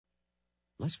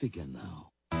Let's begin now.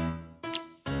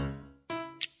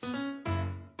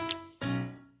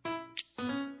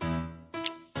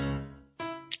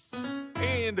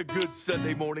 And a good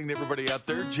Sunday morning to everybody out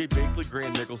there. Jay Binkley,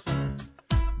 Grant Nicholson.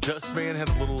 Dustman had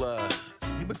a little,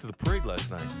 he went to the parade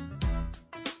last night.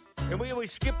 And we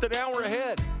skipped an hour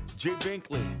ahead. Jay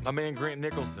Binkley, my man Grant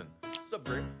Nicholson. What's up,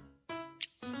 Grant?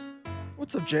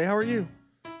 What's up, Jay? How are you?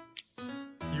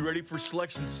 You ready for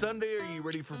Selection Sunday, or are you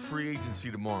ready for free agency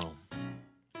tomorrow?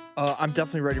 I'm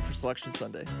definitely ready for Selection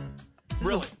Sunday.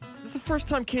 Really? This is the first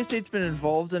time K-State's been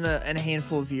involved in a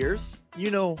handful of years. You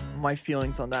know my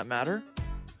feelings on that matter.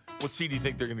 What seed do you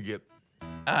think they're going to get?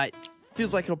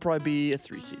 Feels like it'll probably be a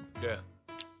 3 seed. Yeah,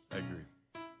 I agree.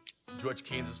 Did you watch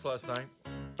Kansas last night?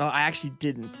 I actually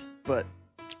didn't, but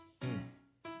it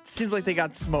seems like they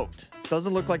got smoked.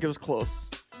 Doesn't look like it was close.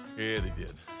 Yeah, they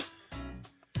did.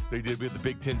 They did. We had the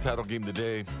Big Ten title game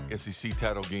today, SEC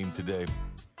title game today.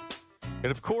 And,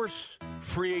 of course,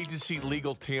 free agency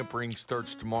legal tampering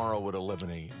starts tomorrow at 11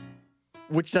 a.m.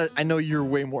 Which I know you're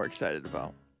way more excited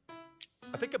about.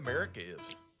 I think America is.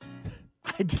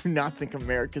 I do not think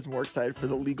America's more excited for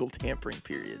the legal tampering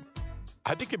period.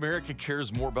 I think America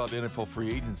cares more about NFL free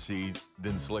agency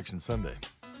than Selection Sunday.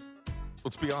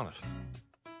 Let's be honest.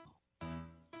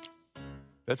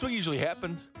 That's what usually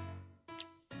happens.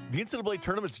 The NCAA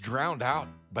tournament's drowned out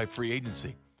by free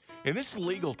agency. And this is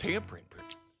legal tampering period.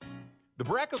 The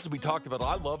brackets will be talked about.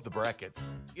 I love the brackets.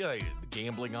 You know, the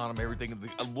gambling on them, everything.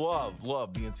 I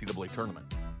love the NCAA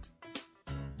tournament.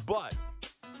 But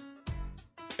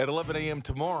at 11 a.m.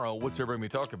 tomorrow, what's everybody going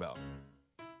to talk about?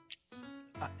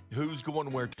 Who's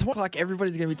going where? 12 o'clock,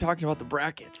 everybody's going to be talking about the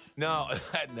brackets. No. It's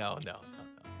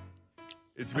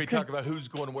going to be talking about who's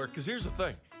going where. Because here's the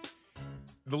thing.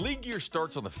 The league year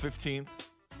starts on the 15th.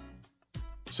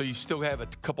 So you still have a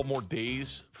couple more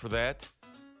days for that.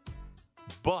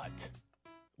 But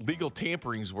legal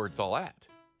tampering is where it's all at.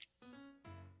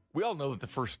 We all know that the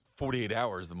first 48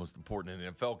 hours is the most important in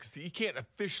the NFL because you can't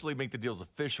officially make the deals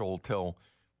official till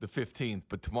the 15th,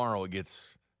 but tomorrow it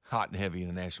gets hot and heavy in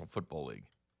the National Football League.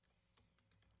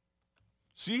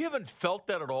 So you haven't felt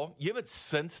that at all? You haven't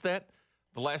sensed that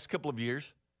the last couple of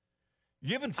years?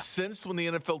 You haven't sensed when the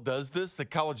NFL does this, that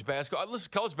college basketball?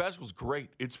 Listen, college basketball is great.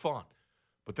 It's fun.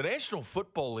 But the National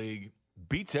Football League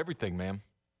beats everything, man.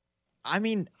 I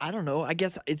mean, I don't know. I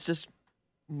guess it's just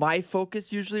my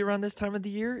focus usually around this time of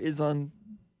the year is on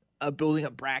building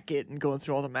a bracket and going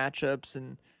through all the matchups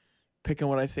and picking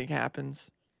what I think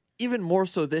happens. Even more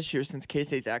so this year since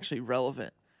K-State's actually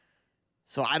relevant.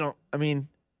 So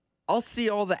I'll see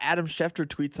all the Adam Schefter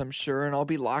tweets, I'm sure, and I'll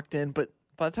be locked in. But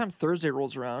by the time Thursday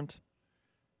rolls around,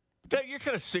 you're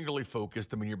kind of singularly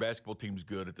focused. I mean, your basketball team's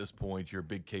good at this point. You're a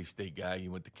big K-State guy.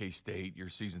 You went to K-State. You're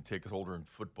a season ticket holder in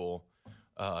football.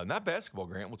 Not basketball,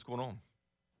 Grant. What's going on?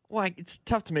 Well, it's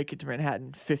tough to make it to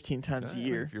Manhattan 15 times a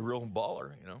year. If you're a real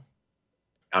baller, you know.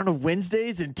 I don't know,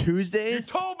 Wednesdays and Tuesdays.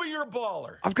 You told me you're a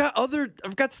baller. I've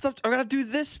got stuff. I got to do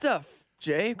this stuff,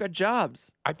 Jay. I've got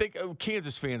jobs. I think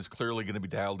Kansas fans clearly going to be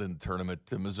dialed in the tournament.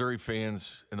 Missouri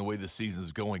fans and the way the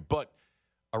season's going. But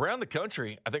around the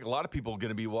country, I think a lot of people are going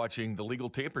to be watching the legal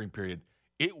tampering period.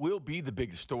 It will be the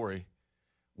big story.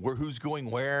 Who's going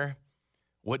where,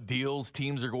 what deals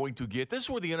teams are going to get. This is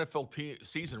where the NFL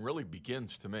season really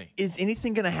begins to me. Is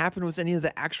anything going to happen with any of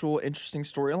the actual interesting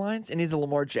storylines? Any of the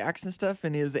Lamar Jackson stuff?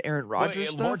 Any of the Aaron Rodgers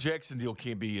stuff? Lamar Jackson deal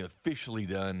can't be officially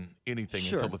done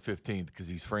until the 15th because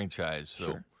he's franchised. So,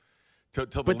 sure.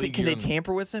 But can they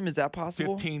tamper with him? Is that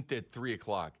possible? 15th at 3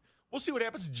 o'clock. We'll see what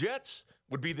happens. Jets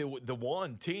would be the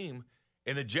one team,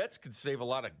 and the Jets could save a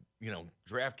lot of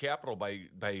draft capital by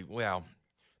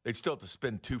they'd still have to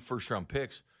spend 2 first-round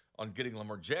picks on getting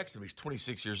Lamar Jackson. He's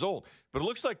 26 years old. But it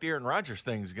looks like the Aaron Rodgers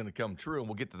thing is going to come true, and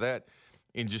we'll get to that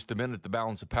in just a minute. The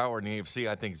balance of power in the AFC,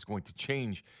 I think, is going to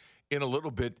change in a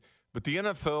little bit. But the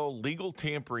NFL legal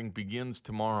tampering begins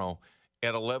tomorrow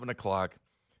at 11 o'clock.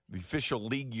 The official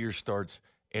league year starts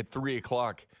at 3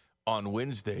 o'clock on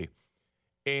Wednesday.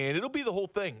 And it'll be the whole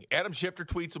thing. Adam Schefter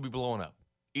tweets will be blowing up.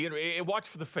 And watch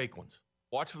for the fake ones.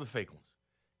 Watch for the fake ones.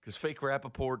 Because fake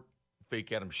Rappaport,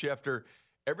 fake Adam Schefter,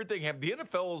 everything happened. The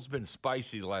NFL has been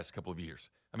spicy the last couple of years.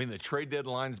 I mean, the trade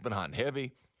deadline has been hot and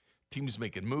heavy. Teams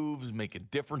making moves, making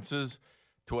differences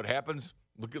to what happens.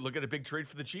 Look at a big trade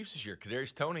for the Chiefs this year.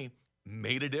 Kadarius Toney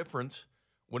made a difference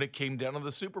when it came down to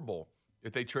the Super Bowl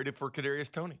if they traded for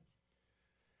Kadarius Toney.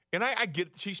 And I get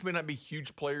it. The Chiefs may not be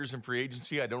huge players in free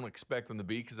agency. I don't expect them to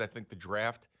be because I think the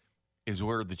draft is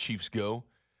where the Chiefs go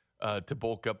to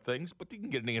bulk up things. But you can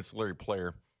get an ancillary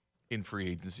player in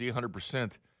free agency,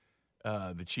 100%.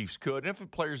 The Chiefs could. And if a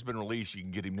player's been released, you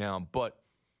can get him now. But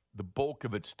The bulk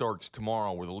of it starts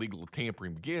tomorrow where the legal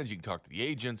tampering begins. You can talk to the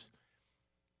agents,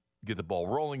 get the ball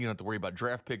rolling. You don't have to worry about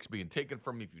draft picks being taken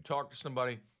from you if you talk to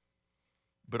somebody.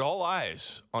 But all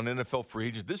eyes on NFL free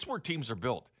agents. This is where teams are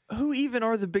built. Who even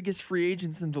are the biggest free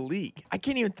agents in the league? I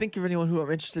can't even think of anyone who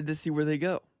I'm interested to see where they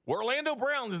go. Orlando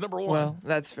Brown is number one. Well,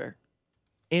 that's fair.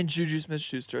 And Juju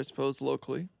Smith-Schuster, I suppose,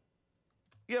 locally.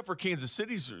 Yeah, for Kansas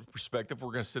City's perspective,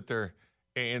 we're going to sit there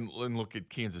and look at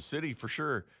Kansas City for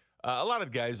sure. A lot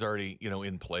of guys already,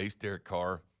 in place. Derek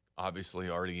Carr, obviously,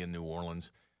 already in New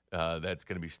Orleans. That's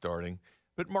going to be starting.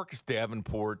 But Marcus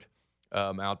Davenport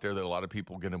out there that a lot of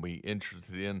people are going to be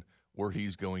interested in where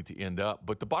he's going to end up.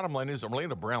 But the bottom line is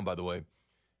Orlando Brown, by the way,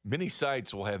 many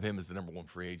sites will have him as the number one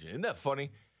free agent. Isn't that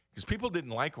funny? Because people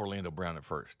didn't like Orlando Brown at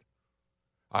first.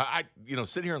 I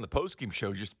sitting here on the postgame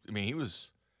show, he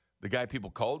was the guy people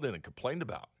called in and complained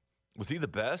about. Was he the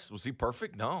best? Was he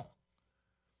perfect? No.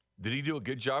 Did he do a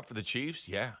good job for the Chiefs?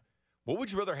 Yeah. What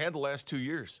would you rather have the last 2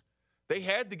 years? They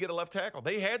had to get a left tackle.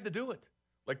 They had to do it.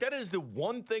 Like, that is the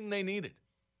one thing they needed.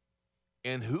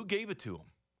 And who gave it to them?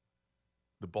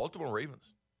 The Baltimore Ravens.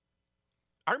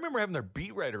 I remember having their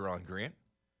beat writer on, Grant,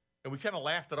 and we kind of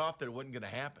laughed it off that it wasn't going to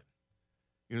happen.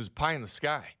 It was pie in the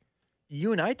sky.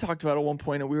 You and I talked about it at one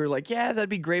point, and we were like, yeah, that'd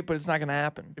be great, but it's not going to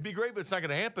happen. It'd be great, but it's not going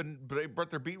to happen. But they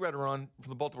brought their beat writer on from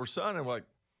the Baltimore Sun, and we're like,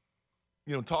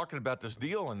 talking about this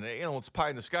deal, and, it's pie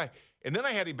in the sky. And then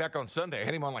I had him back on Sunday. I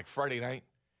had him on like Friday night,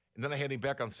 and then I had him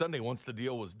back on Sunday once the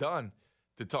deal was done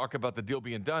to talk about the deal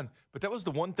being done. But that was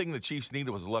the one thing the Chiefs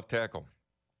needed was a left tackle.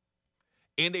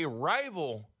 And a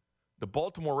rival, the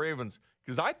Baltimore Ravens,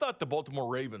 because I thought the Baltimore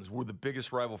Ravens were the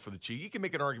biggest rival for the Chiefs. You can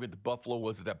make an argument that Buffalo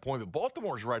was at that point, but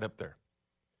Baltimore's right up there.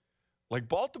 Like,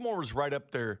 Baltimore was right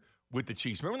up there with the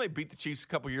Chiefs. Remember when they beat the Chiefs a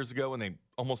couple years ago and they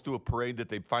almost threw a parade that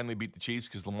they finally beat the Chiefs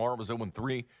because Lamar was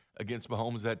 0-3 against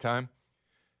Mahomes that time?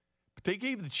 But they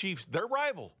gave the Chiefs their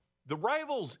rival. The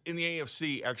rivals in the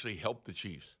AFC actually helped the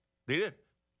Chiefs. They did.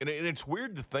 And it's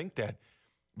weird to think that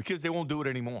because they won't do it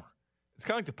anymore. It's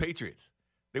kind of like the Patriots.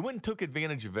 They went and took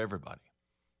advantage of everybody.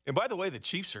 And by the way, the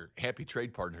Chiefs are happy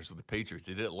trade partners with the Patriots.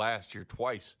 They did it last year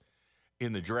twice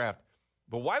in the draft.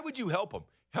 But why would you help them?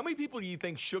 How many people do you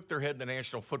think shook their head in the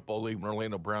National Football League when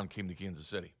Orlando Brown came to Kansas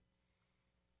City?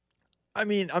 I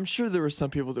mean, I'm sure there were some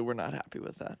people that were not happy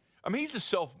with that. I mean, he's a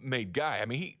self-made guy. I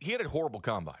mean, he had a horrible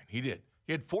combine. He did.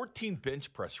 He had 14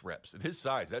 bench press reps. At his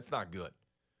size, that's not good.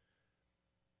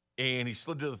 And he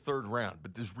slid to the third round,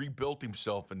 but just rebuilt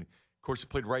himself. And, of course, he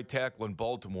played right tackle in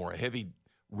Baltimore, a heavy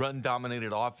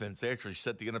run-dominated offense. They actually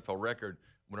set the NFL record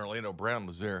when Orlando Brown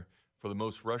was there for the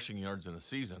most rushing yards in a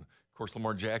season. Of course,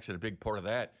 Lamar Jackson, a big part of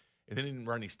that. And then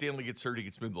Ronnie Stanley gets hurt. He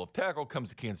gets moved to left tackle, comes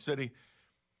to Kansas City.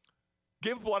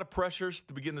 Gave up a lot of pressures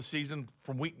to begin the season.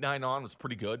 From week 9 on, was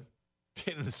pretty good.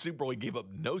 In the Super Bowl, he gave up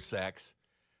no sacks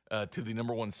to the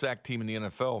number one sack team in the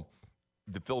NFL,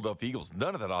 the Philadelphia Eagles.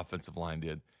 None of that offensive line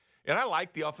did. And I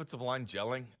like the offensive line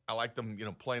gelling. I like them,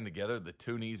 playing together. The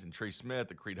Toonies and Trey Smith,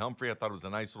 the Creed Humphrey. I thought it was a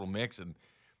nice little mix, and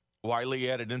Wiley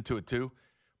added into it too.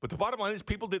 But the bottom line is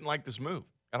people didn't like this move,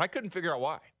 and I couldn't figure out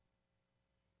why.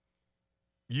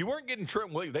 You weren't getting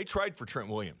Trent Williams. They tried for Trent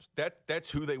Williams. That's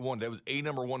who they wanted. That was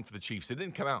number one for the Chiefs. It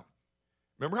didn't come out.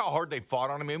 Remember how hard they fought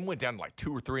on him? It went down to like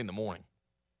 2 or 3 in the morning.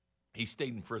 He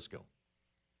stayed in Frisco,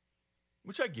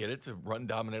 which I get. It's a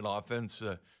run-dominant offense.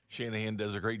 Shanahan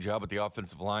does a great job at the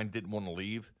offensive line. Didn't want to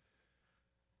leave.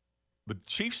 But the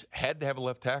Chiefs had to have a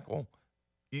left tackle.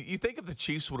 You think if the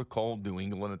Chiefs would have called New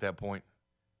England at that point?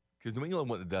 Because New England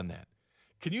wouldn't have done that.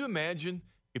 Can you imagine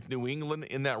if New England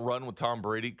in that run with Tom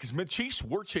Brady? Because the Chiefs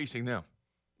were chasing them.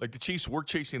 Like the Chiefs were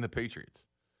chasing the Patriots.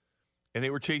 And they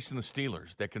were chasing the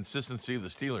Steelers, that consistency of the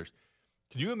Steelers.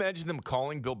 Can you imagine them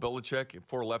calling Bill Belichick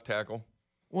for a left tackle?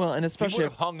 Well, and especially he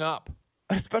would have hung up.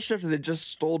 Especially after they just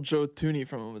stole Joe Thuney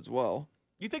from him as well.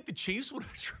 You think the Chiefs would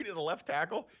have treated a left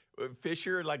tackle?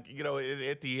 Fisher,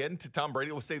 at the end to Tom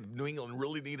Brady, will say New England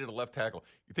really needed a left tackle.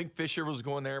 You think Fisher was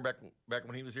going there back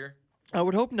when he was here? I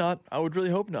would hope not. I would really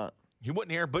hope not. He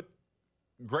wasn't here, but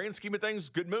grand scheme of things,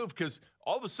 good move because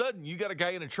all of a sudden you got a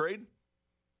guy in a trade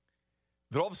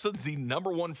that all of a sudden is the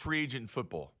number one free agent in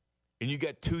football, and you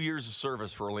got 2 years of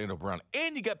service for Orlando Brown,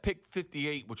 and you got pick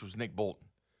 58, which was Nick Bolton.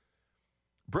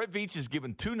 Brett Veach has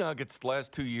given 2 nuggets the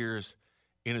last 2 years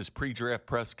in his pre-draft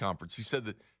press conference. He said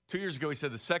that 2 years ago, he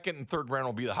said the second and third round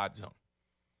will be the hot zone.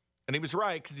 And he was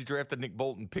right because he drafted Nick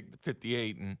Bolton, picked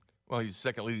 58, and, well, he's the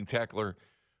second leading tackler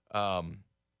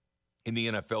in the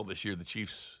NFL this year, the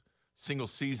Chiefs'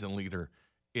 single-season leader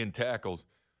in tackles.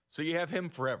 So you have him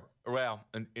forever, well,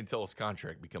 until his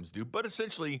contract becomes due. But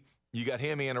essentially, you got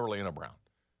him and Orlando Brown.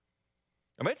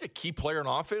 I mean, it's a key player in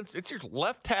offense. It's your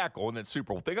left tackle in that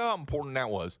Super Bowl. Think of how important that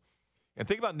was. And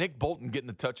think about Nick Bolton getting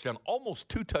the touchdown, almost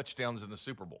 2 touchdowns in the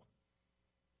Super Bowl.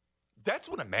 That's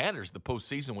when it matters, the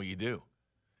postseason, what you do.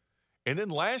 And then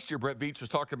last year, Brett Veach was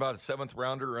talking about a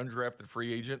 7th-rounder or undrafted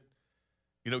free agent,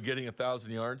 getting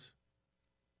 1,000 yards.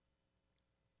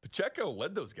 Pacheco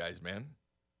led those guys, man.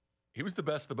 He was the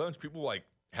best of the bunch. People were like,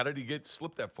 how did he get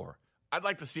slipped that far? I'd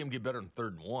like to see him get better in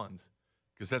 3rd and 1s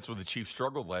because that's where the Chiefs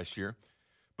struggled last year.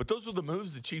 But those were the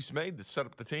moves the Chiefs made to set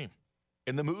up the team.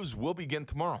 And the moves will begin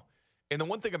tomorrow. And the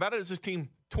one thing about it is this team,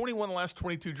 21 of the last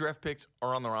 22 draft picks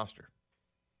are on the roster.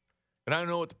 And I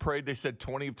know at the parade they said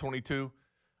 20 of 22.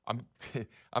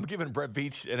 I'm giving Brett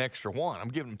Veach an extra 1. I'm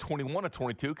giving him 21 of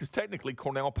 22 because technically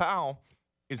Cornell Powell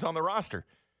is on the roster.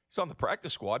 He's on the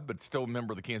practice squad, but still a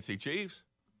member of the Kansas City Chiefs.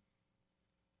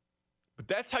 But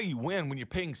that's how you win when you're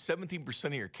paying 17%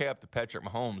 of your cap to Patrick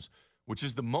Mahomes, which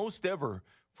is the most ever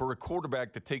for a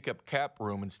quarterback to take up cap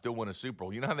room and still win a Super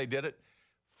Bowl. You know how they did it?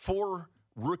 4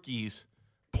 rookies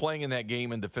playing in that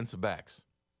game and defensive backs.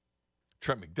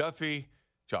 Trent McDuffie,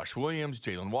 Josh Williams,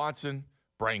 Jalen Watson,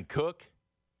 Brian Cook.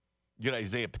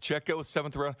 Isaiah Pacheco,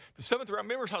 7th round. The 7th round,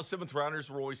 remember how 7th rounders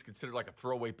were always considered like a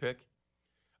throwaway pick?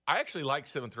 I actually like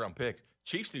 7th round picks.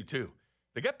 Chiefs do too.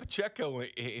 They got Pacheco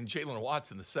and Jalen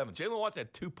Watson the 7th. Jalen Watson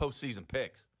had 2 postseason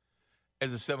picks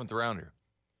as a 7th rounder.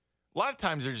 A lot of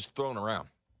times they're just thrown around.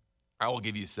 I will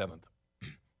give you a 7th.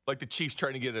 Like the Chiefs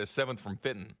trying to get a 7th from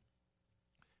Fenton,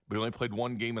 but he only played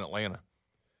 1 game in Atlanta.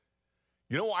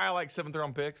 You know why I like 7th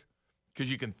round picks?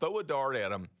 Because you can throw a dart at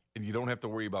them and you don't have to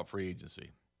worry about free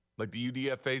agency. Like the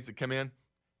UDFAs that come in,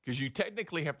 because you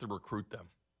technically have to recruit them.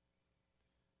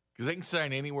 Because they can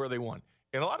sign anywhere they want.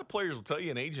 And a lot of players will tell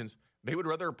you, and agents, they would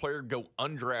rather a player go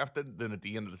undrafted than at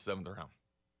the end of the 7th round.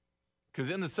 Because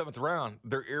in the 7th round,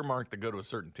 they're earmarked to go to a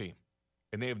certain team.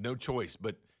 And they have no choice.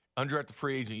 But undrafted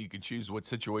free agent, you can choose what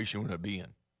situation you want to be in.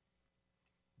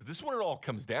 But this is when it all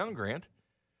comes down, Grant.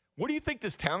 What do you think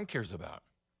this town cares about?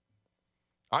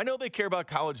 I know they care about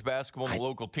college basketball and the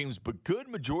local teams, but good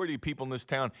majority of people in this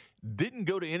town didn't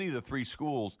go to any of the 3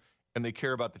 schools, and they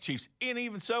care about the Chiefs. And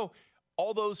even so,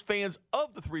 all those fans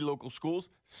of the 3 local schools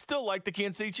still like the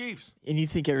Kansas City Chiefs. And you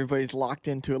think everybody's locked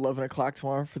into 11 o'clock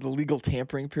tomorrow for the legal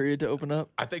tampering period to open up?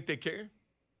 I think they care.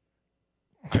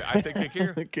 I think they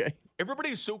care. Okay. Everybody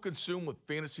is so consumed with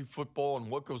fantasy football and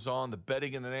what goes on, the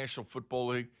betting in the National Football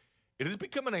League. It has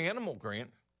become an animal, Grant.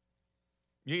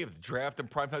 You have the draft and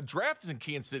prime time. Draft is in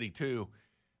Kansas City, too,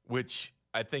 which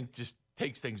I think just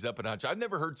takes things up a notch. I've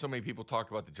never heard so many people talk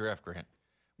about the draft, Grant.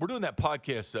 We're doing that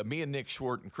podcast, me and Nick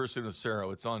Schwartz and Chris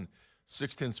Unacero. It's on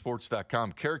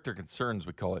 610sports.com. Character Concerns,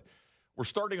 we call it. We're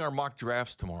starting our mock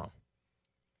drafts tomorrow.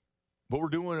 But we're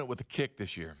doing it with a kick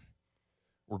this year.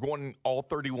 We're going all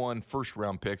 31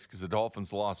 first-round picks because the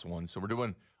Dolphins lost 1. So we're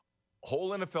doing whole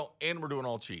NFL and we're doing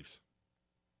all Chiefs.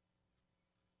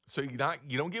 So you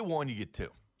don't get 1, you get 2.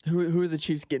 Who are the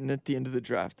Chiefs getting at the end of the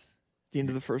draft? The end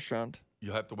of the first round?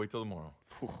 You'll have to wait till tomorrow.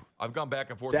 I've gone back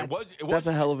and forth. That's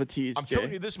a hell of a tease, I'm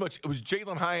telling you this much. It was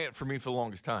Jalen Hyatt for me for the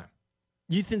longest time.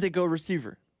 You think they go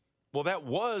receiver? Well, that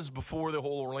was before the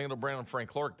whole Orlando Brown and Frank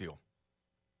Clark deal.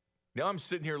 Now I'm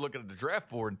sitting here looking at the draft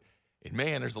board, and,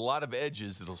 man, there's a lot of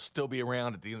edges that'll still be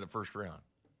around at the end of the first round.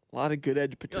 A lot of good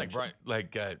edge potential.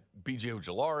 Like B.J.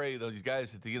 Ojolari, those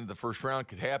guys at the end of the first round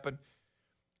could happen.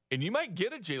 And you might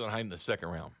get a Jalen Hyatt in the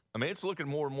 2nd round. I mean, it's looking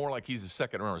more and more like he's a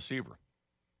 2nd-round receiver.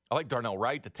 I like Darnell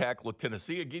Wright, the tackle of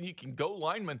Tennessee. Again, you can go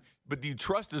lineman, but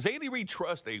does Andy Reid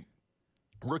trust a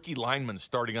rookie lineman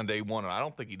starting on day 1? And I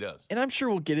don't think he does. And I'm sure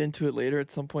we'll get into it later at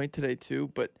some point today too,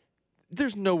 but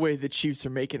there's no way the Chiefs are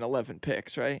making 11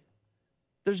 picks, right?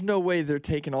 There's no way they're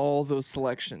taking all those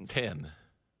selections. 10.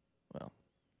 Well,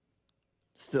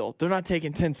 still, they're not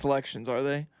taking 10 selections, are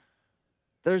they?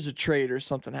 There's a trade or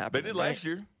something happening. They did last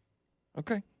year.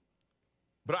 Okay.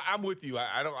 But I'm with you.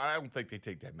 I don't think they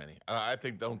take that many. I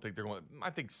don't think they're going.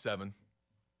 I think 7.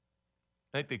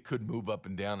 I think they could move up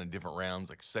and down in different rounds,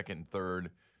 like 2nd and 3rd.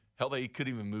 Hell, they could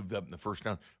even move up in the 1st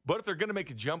round. But if they're going to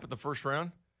make a jump in the 1st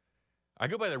round, I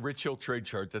go by the Rich Hill trade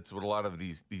chart. That's what a lot of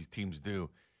these teams do.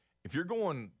 If you're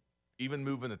going even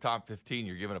moving the top 15,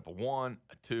 you're giving up a 1,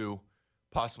 a 2,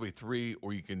 possibly a 3,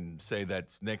 or you can say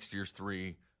that's next year's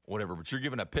 3, whatever. But you're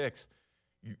giving up picks.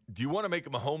 Do you want to make a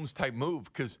Mahomes-type move?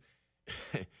 Because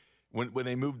when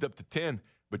they moved up to 10,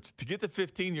 but to get to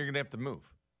 15, you're going to have to move.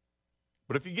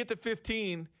 But if you get to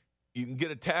 15, you can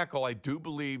get a tackle I do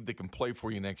believe that can play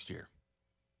for you next year.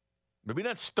 Maybe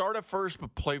not start at first,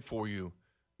 but play for you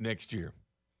next year.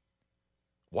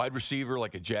 Wide receiver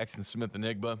like a Jackson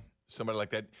Smith-Njigba, somebody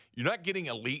like that. You're not getting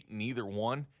elite in either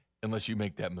one unless you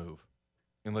make that move,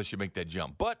 unless you make that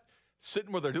jump. But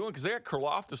sitting where they're doing because they got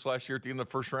Karlaftis last year at the end of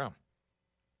the first round.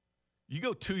 You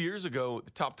go 2 years ago,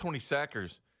 the top 20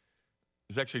 sackers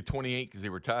is actually 28 because they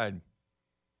were tied.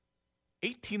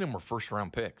 18 of them were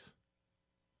first-round picks.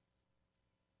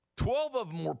 12 of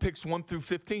them were picks 1 through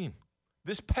 15.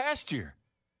 This past year,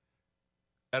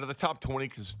 out of the top 20,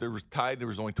 because there was tied, there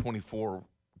was only 24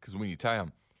 because when you tie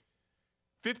them,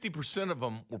 50% of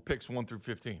them were picks 1 through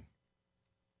 15.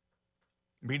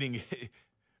 Meaning,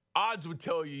 odds would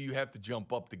tell you have to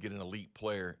jump up to get an elite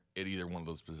player at either one of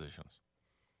those positions.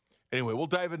 Anyway, we'll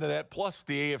dive into that. Plus,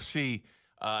 the AFC,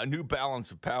 a new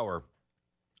balance of power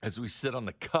as we sit on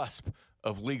the cusp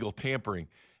of legal tampering.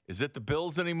 Is it the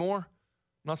Bills anymore?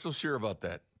 Not so sure about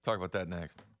that. Talk about that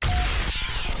next.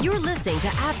 You're listening to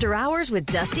After Hours with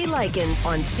Dusty Likens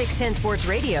on 610 Sports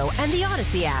Radio and the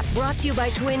Odyssey app. Brought to you by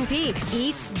Twin Peaks.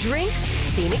 Eats, drinks,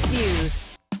 scenic views.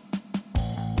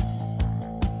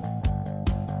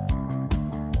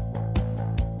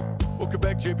 Welcome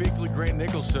back, Jay Binkley, Grant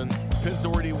Nicholson. Depends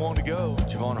on where do you want to go.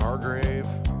 Javon Hargrave,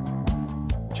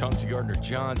 Chauncey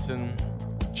Gardner-Johnson,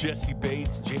 Jesse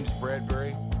Bates, James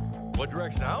Bradbury. What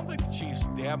direction? I don't think the Chiefs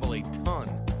dabble a ton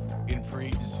in free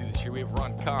agency this year. We have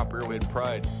Ron Kopp, Arrowhead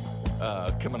Pride,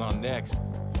 coming on next.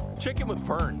 Check in with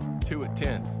Vern, 2 at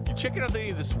 10. You checking out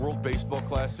any of this World Baseball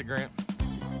Classic, Grant?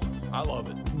 I love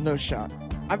it. No shot.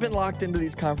 I've been locked into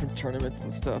these conference tournaments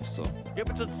and stuff, so. Yeah,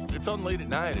 but it's on late at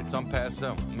night. It's on past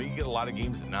some. I mean, you get a lot of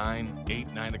games at 9,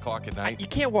 8, 9 o'clock at night. You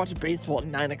can't watch baseball at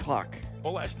 9 o'clock.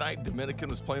 Well, last night, Dominican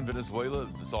was playing Venezuela.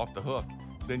 It was off the hook.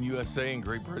 Then USA and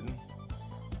Great Britain.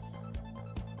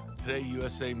 Today,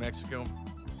 USA, Mexico.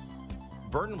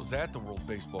 Burton was at the World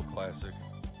Baseball Classic.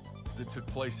 It took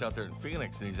place out there in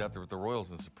Phoenix, and he's out there with the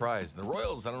Royals in surprise. And the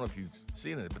Royals, I don't know if you've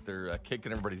seen it, but they're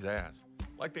kicking everybody's ass.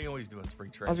 Like they always do in spring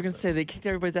training. I was going to say, they kicked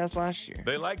everybody's ass last year.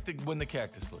 They like to win the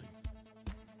Cactus League.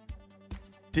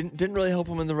 Didn't really help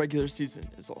them in the regular season,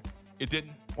 is all. It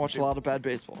didn't. Watched a lot of bad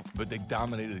baseball. But they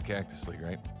dominated the Cactus League,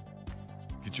 right?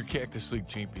 Get your Cactus League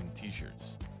champion t-shirts.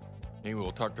 Anyway,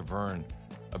 we'll talk to Vern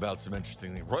about some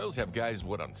interesting things. Royals have guys,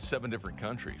 on 7 different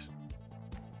countries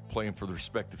playing for the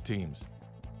respective teams.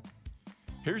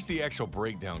 Here's the actual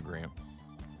breakdown, Graham,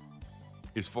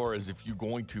 as far as if you're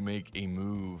going to make a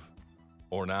move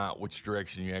or not, which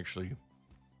direction you actually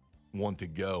want to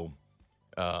go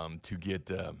to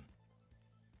get,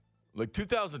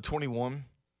 2021,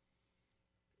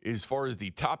 as far as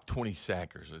the top 20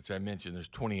 sackers, as I mentioned, there's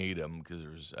 28 of them because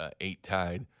there's 8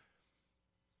 tied.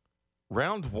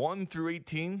 Round 1 through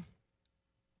 18,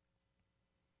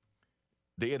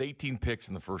 they had 18 picks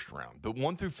in the first round. But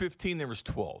 1 through 15, there was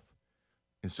 12.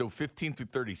 And so 15 through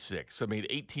 36. So I made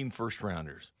 18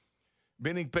 first-rounders.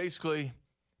 Meaning basically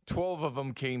 12 of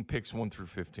them came picks 1 through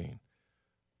 15.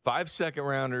 5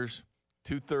 second-rounders,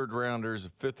 2 third-rounders, a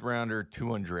 5th-rounder, 2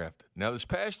 undrafted. Now, this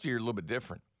past year, a little bit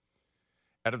different.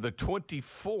 Out of the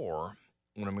 24,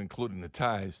 when I'm including the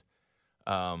ties,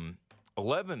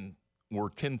 11 were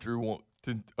 1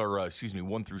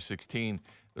 through 16.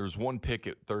 There was 1 pick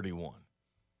at 31.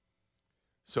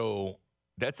 So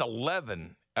that's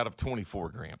 11 out of 24,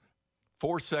 Graham.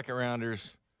 4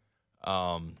 second-rounders,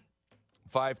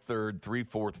 5 third, 3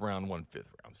 fourth round, 1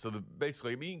 fifth round. So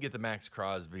basically, you can get the Max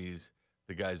Crosbys,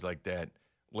 the guys like that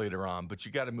later on, but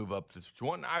you got to move up to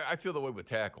one. I feel the way with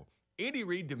tackle. Andy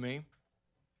Reid, to me,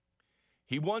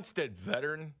 he wants that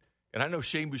veteran, and I know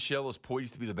Shane Buechele is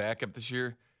poised to be the backup this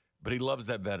year, but he loves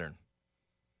that veteran.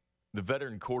 The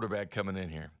veteran quarterback coming in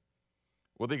here.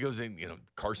 Well, they goes in,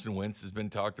 Carson Wentz has been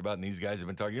talked about, and these guys have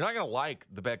been talking. You're not going to like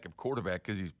the backup quarterback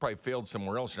because he's probably failed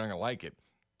somewhere else. You're not going to like it.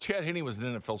 Chad Henne was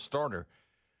an NFL starter.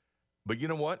 But you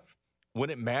know what? When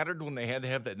it mattered, when they had to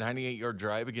have that 98-yard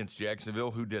drive against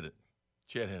Jacksonville, who did it?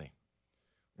 Chad Henne.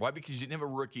 Why? Because you didn't have a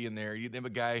rookie in there. You didn't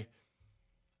have a guy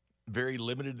very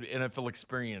limited NFL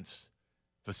experience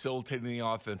facilitating the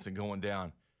offense and going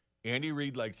down. Andy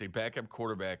Reid likes a backup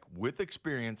quarterback with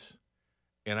experience,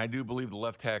 and I do believe the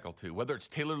left tackle too. Whether it's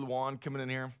Taylor Lewan coming in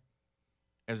here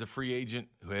as a free agent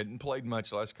who hadn't played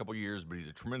much the last couple of years, but he's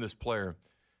a tremendous player,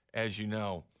 as you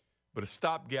know. But a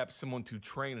stopgap, someone to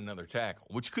train another tackle,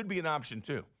 which could be an option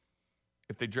too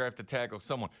if they draft a tackle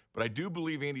someone. But I do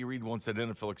believe Andy Reid wants that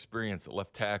NFL experience at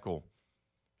left tackle,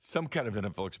 some kind of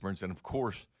NFL experience, and of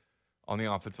course on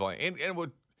the offensive line. And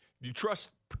would you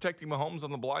trust protecting Mahomes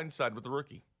on the blind side with the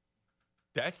rookie?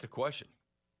 That's the question.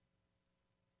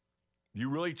 Do you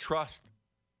really trust,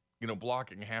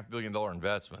 blocking a $500 million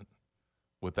investment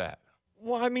with that?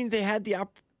 Well, I mean, they had the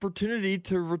opportunity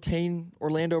to retain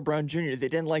Orlando Brown Jr. They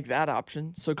didn't like that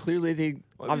option, so clearly they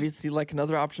obviously like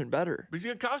another option better. But he's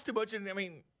going to cost too much, and,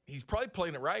 he's probably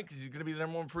playing it right because he's going to be the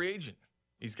number 1 free agent.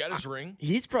 He's got his ring.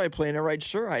 He's probably playing it right.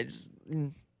 Sure.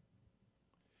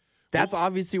 That's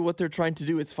obviously what they're trying to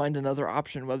do is find another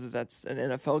option, whether that's an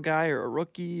NFL guy or a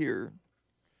rookie or.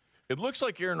 It looks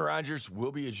like Aaron Rodgers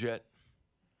will be a Jet,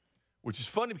 which is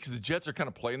funny because the Jets are kind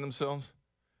of playing themselves.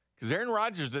 Because Aaron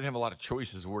Rodgers didn't have a lot of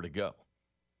choices where to go.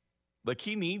 Like,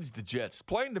 he needs the Jets.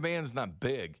 Playing demand's not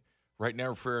big right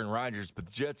now for Aaron Rodgers, but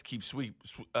the Jets keep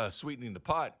sweetening the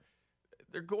pot.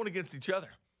 They're going against each other.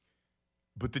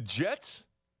 But the Jets,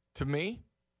 to me,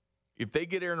 if they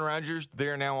get Aaron Rodgers,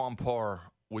 they're now on par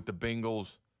with the Bengals,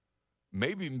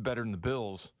 maybe even better than the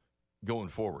Bills going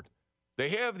forward. They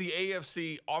have the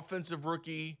AFC offensive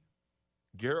rookie,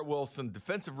 Garrett Wilson,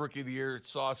 defensive rookie of the year,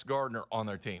 Sauce Gardner on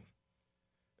their team.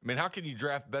 I mean, how can you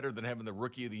draft better than having the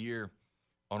rookie of the year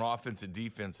on offense and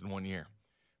defense in 1 year?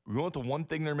 We want the one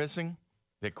thing they're missing,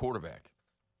 that quarterback.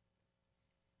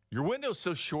 Your window's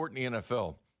so short in the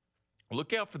NFL.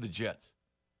 Look out for the Jets.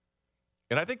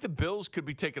 And I think the Bills could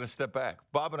be taking a step back.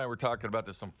 Bob and I were talking about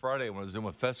this on Friday when I was in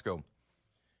with Fesco.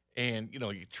 And, you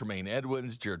know, Tremaine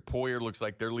Edmonds, Jared Poyer, looks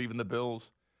like they're leaving the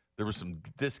Bills. There was some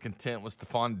discontent with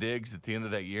Stephon Diggs at the end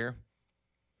of that year.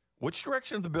 Which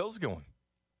direction are the Bills going?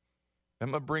 I'm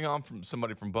going to bring on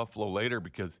somebody from Buffalo later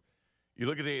because you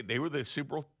look at they were the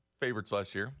Super Bowl favorites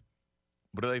last year,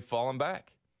 but are they falling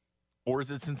back? Or is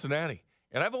it Cincinnati?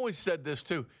 And I've always said this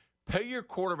too, pay your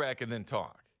quarterback and then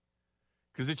talk.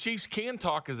 Because the Chiefs can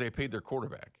talk as they paid their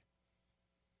quarterback.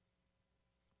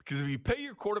 Because if you pay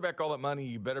your quarterback all that money,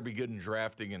 you better be good in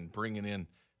drafting and bringing in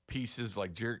pieces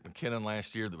like Jerick McKinnon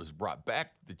last year that was brought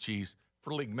back to the Chiefs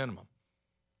for league minimum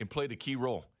and played a key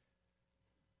role.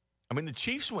 I mean, the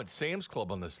Chiefs went Sam's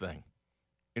Club on this thing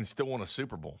and still won a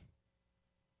Super Bowl.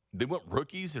 They went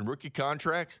rookies and rookie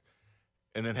contracts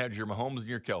and then had your Mahomes and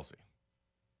your Kelsey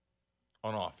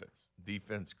on offense.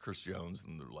 Defense, Chris Jones,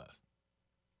 and the rest.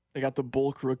 They got the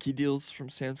bulk rookie deals from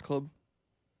Sam's Club.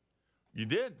 You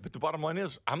did, but the bottom line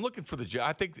is I'm looking for the Jets.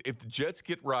 I think if the Jets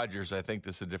get Rodgers, I think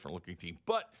this is a different-looking team.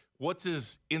 But what's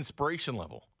his inspiration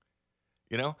level?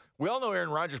 You know, we all know Aaron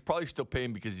Rodgers probably still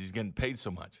paying because he's getting paid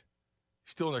so much.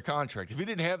 He's still in their contract. If he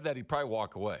didn't have that, he'd probably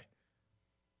walk away.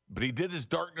 But he did his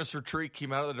darkness retreat,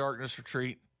 came out of the darkness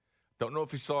retreat. Don't know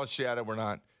if he saw a shadow or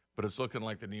not, but it's looking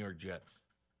like the New York Jets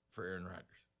for Aaron Rodgers.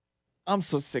 I'm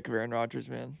so sick of Aaron Rodgers,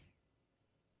 man.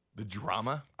 The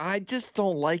drama? I just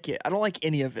don't like it. I don't like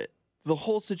any of it. The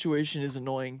whole situation is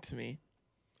annoying to me.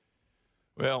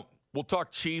 Well, we'll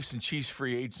talk Chiefs and Chiefs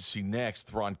free agency next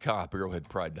with Ron Kopp,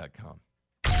 arrowheadpride.com.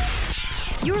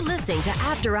 You're listening to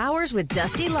After Hours with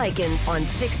Dusty Likens on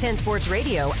 610 Sports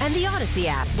Radio and the Odyssey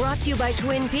app. Brought to you by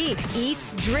Twin Peaks.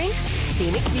 Eats, drinks,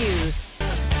 scenic views.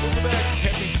 Welcome back.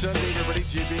 Happy Sunday, everybody.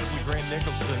 Jay Binkley, Grant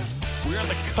Nicholson. We're on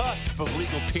the cusp of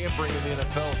legal tampering in the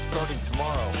NFL starting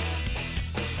tomorrow.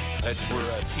 That's where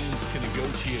teams can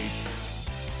negotiate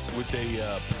with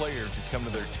a player to come to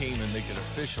their team and make it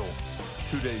official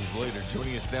 2 days later.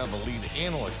 Joining us now, the lead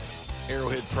analyst,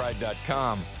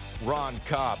 arrowheadpride.com, Ron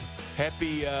Kopp.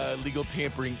 Happy legal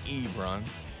tampering eve, Ron.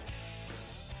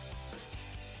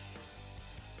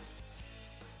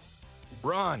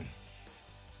 Ron,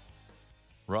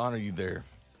 are you there?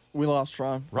 We lost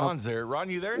Ron. Ron's there. Ron,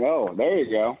 you there? Oh, there you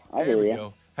go. I hear you.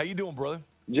 Go. How you doing, brother?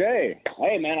 Jay,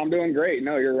 hey man, I'm doing great.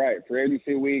 No, you're right. Free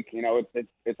agency week, you know,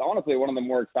 it's honestly one of the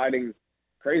more exciting,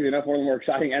 crazy enough, one of the more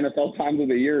exciting NFL times of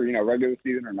the year. You know, regular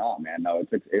season or not, man. No,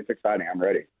 it's exciting. I'm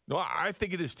ready. No, I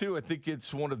think it is too. I think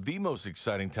it's one of the most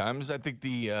exciting times. I think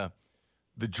the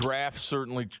draft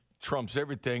certainly trumps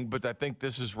everything, but I think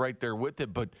this is right there with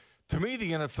it. But to me,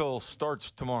 the NFL starts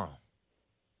tomorrow,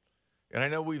 and I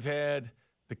know we've had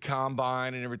the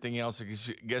combine and everything else. I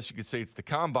guess you could say it's the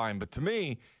combine, but to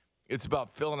me, it's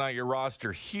about filling out your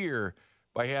roster here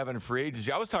by having a free agency.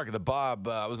 I was talking to Bob.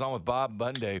 I was on with Bob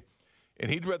Monday,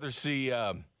 and he'd rather see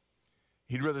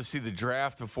the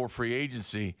draft before free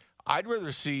agency. I'd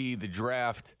rather see the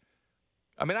draft.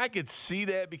 I mean, I could see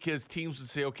that because teams would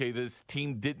say, okay, this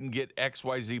team didn't get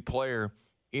XYZ player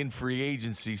in free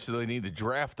agency, so they need to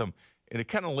draft them. And it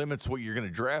kind of limits what you're going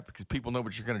to draft because people know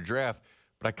what you're going to draft.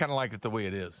 But I kind of like it the way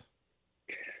it is.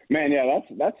 Man, yeah,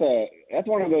 that's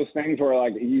one of those things where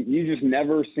like you just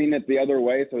never seen it the other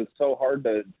way, so it's so hard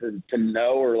to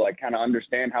know or like kind of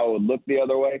understand how it would look the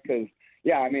other way. Because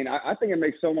yeah, I mean, I think it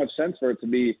makes so much sense for it to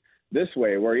be this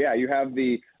way, where yeah, you have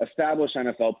the established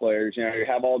NFL players, you know, you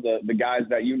have all the guys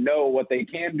that you know what they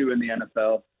can do in the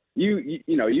NFL.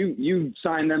 You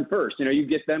sign them first, you know, you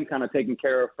get them kind of taken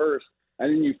care of first,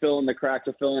 and then you fill in the cracks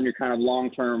to fill in your kind of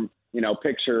long-term, you know,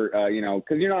 picture,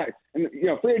 because you're not, you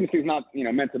know, free agency is not, you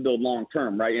know, meant to build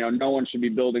long-term, right? You know, no one should be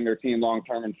building their team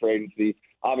long-term in free agency.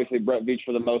 Obviously, Brett Veach,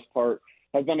 for the most part,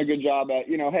 has done a good job at,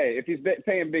 hey, if he's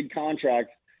paying big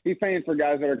contracts, he's paying for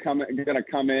guys that are going to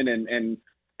come in and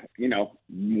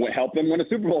help them win a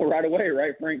Super Bowl right away,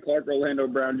 right? Frank Clark, Orlando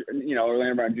Brown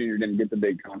Jr. didn't get the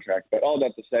big contract. But all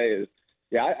that to say is,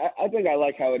 yeah, I think I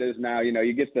like how it is now.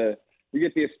 You get the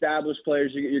established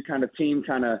players, you get your kind of team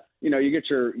you get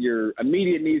your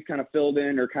immediate needs kind of filled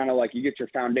in, or kind of like you get your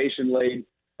foundation laid,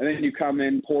 and then you come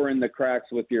in, pour in the cracks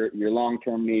with your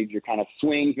long-term needs, your kind of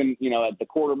swings and, at the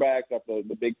quarterback, at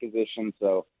the big position.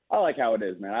 So I like how it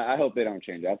is, man. I hope they don't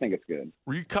change it. I think it's good.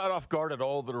 Were you caught off guard at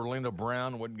all that Orlando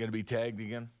Brown wasn't going to be tagged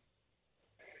again?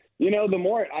 The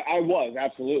more I was,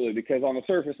 absolutely, because on the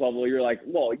surface level, you're like,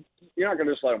 well, you're not going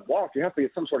to just let him walk. You have to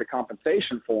get some sort of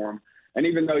compensation for him. And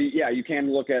even though, you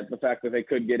can look at the fact that they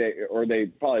could get it, or they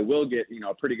probably will get,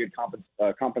 a pretty good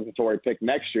compensatory pick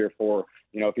next year for,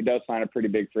 if he does sign a pretty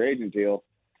big free agent deal,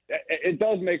 it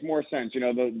does make more sense.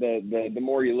 The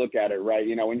more you look at it, right?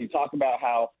 When you talk about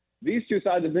how these two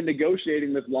sides have been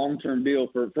negotiating this long-term deal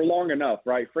for long enough,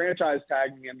 right? Franchise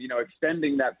tagging him,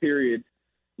 extending that period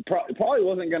probably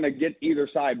wasn't going to get either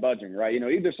side budging, right?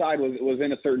 Either side was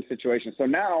in a certain situation. So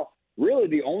now, really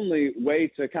the only way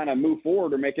to kind of move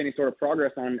forward or make any sort of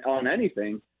progress on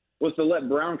anything was to let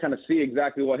Brown kind of see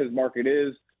exactly what his market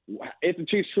is. If the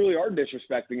Chiefs truly are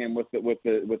disrespecting him with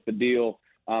the deal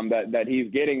that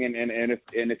he's getting, and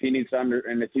if he needs to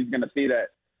and if he's going to see that,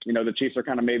 the Chiefs are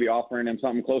kind of maybe offering him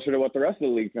something closer to what the rest of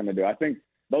the league's going to do. I think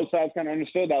both sides kind of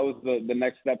understood that was the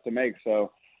next step to make.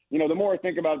 So, the more I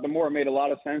think about it, the more it made a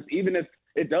lot of sense, even if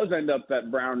it does end up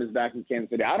that Brown is back in Kansas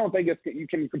City. I don't think you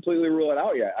can completely rule it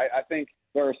out yet. I think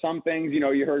there are some things,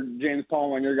 you heard James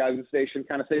Paul on your guys' station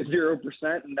kind of say 0%,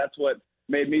 and that's what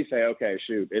made me say, okay,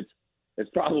 shoot, it's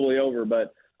probably over.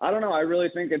 But I don't know. I really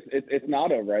think it's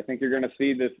not over. I think you're going to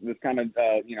see this kind of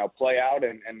play out,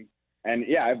 and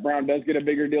yeah, if Brown does get a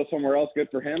bigger deal somewhere else, good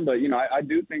for him. But I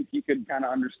do think he could kind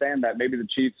of understand that maybe the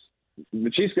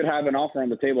Chiefs could have an offer on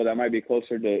the table that might be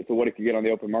closer to what he could get on the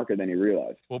open market than he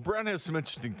realized. Well, Brown has some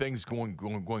interesting things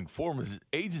going forward. His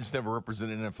agents never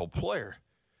represent an NFL player,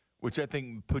 which I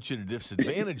think puts you at a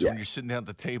disadvantage when you're sitting down at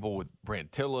the table with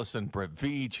Brant Tillis and Brett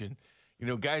Veach and,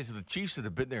 guys of the Chiefs that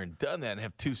have been there and done that and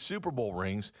have 2 Super Bowl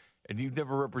rings, and you've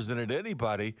never represented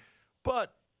anybody.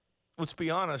 But let's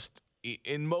be honest,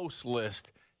 in most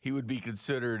lists, he would be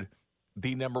considered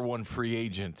the number 1 free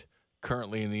agent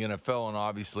currently in the NFL, and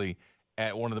obviously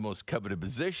at one of the most coveted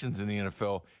positions in the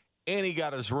NFL, and he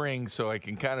got his ring, so I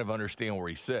can kind of understand where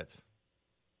he sits.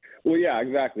 Well, yeah,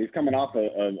 exactly. He's coming off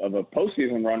of a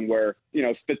postseason run where,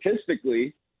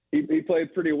 statistically, he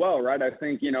played pretty well, right? I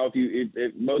think,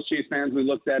 if most Chiefs fans, we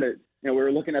looked at it, we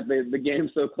were looking at the game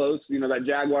so close, that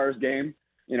Jaguars game,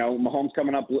 Mahomes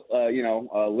coming up,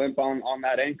 limp on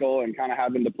that ankle and kind of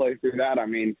having to play through that. I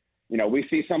mean, we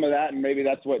see some of that, and maybe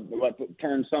that's what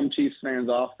turns some Chiefs fans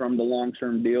off from the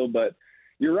long-term deal. But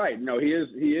you're right. No, he is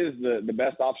the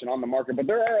best option on the market. But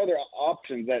there are other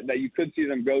options that you could see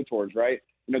them go towards, right?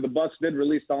 The Bucs did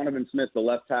release Donovan Smith, the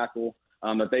left tackle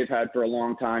that they've had for a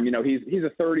long time. He's he's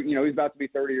about to be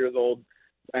 30 years old,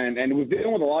 and was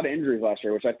dealing with a lot of injuries last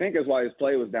year, which I think is why his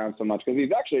play was down so much, because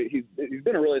he's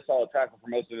been a really solid tackle for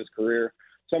most of his career.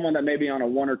 Someone that maybe on a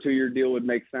 1 or 2 year deal would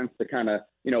make sense to kind of,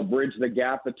 bridge the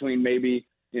gap between maybe,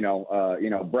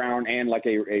 Brown and like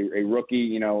a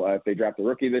rookie, if they draft a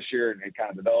rookie this year and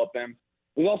kind of develop him.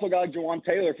 We've also got like Jawan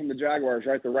Taylor from the Jaguars,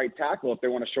 right? The right tackle, if they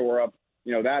want to shore up,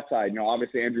 that side.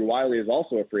 Obviously Andrew Wiley is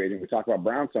also a free agent. We talk about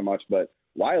Brown so much, but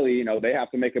Wiley, they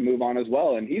have to make a move on as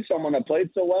well. And he's someone that played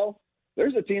so well.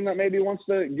 There's a team that maybe wants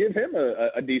to give him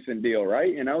a decent deal,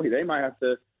 right? They might have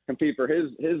to compete for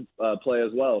his play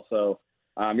as well. So,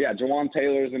 Jawan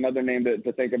Taylor is another name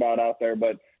to think about out there,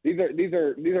 but these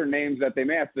are names that they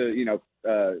may have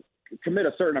to, commit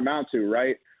a certain amount to,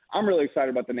 right? I'm really excited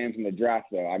about the names in the draft,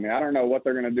 though. I mean, I don't know what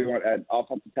they're going to do at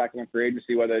offensive tackle and free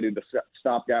agency, whether they do the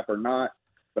stopgap or not,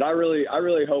 but I really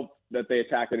hope that they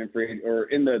attack it in free or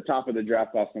in the top of the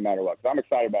draft class, no matter what. 'Cause I'm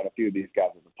excited about a few of these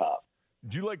guys at the top.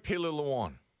 Do you like Taylor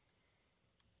Lewan?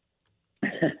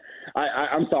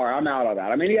 I'm sorry, I'm out on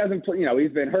that. I mean, he hasn't,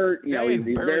 he's been hurt. He's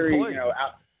very,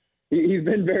 out. He's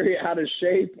been very out of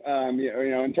shape.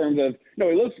 In terms of,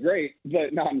 he looks great,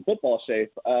 but not in football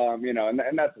shape. And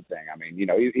that's the thing. I mean,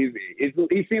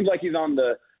 he seems like he's on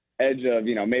the edge of,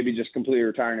 maybe just completely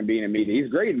retiring and being in media.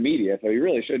 He's great in media, so he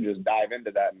really should just dive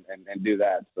into that and do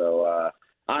that. So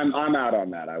I'm out on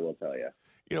that, I will tell you.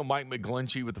 Mike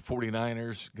McGlinchey with the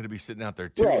 49ers going to be sitting out there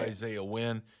too. Right. Isaiah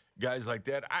Wynn, guys like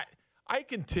that. I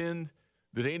contend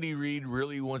that Andy Reid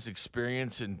really wants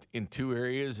experience in 2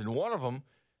 areas, and one of them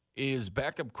is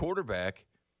backup quarterback.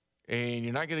 And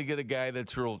you're not going to get a guy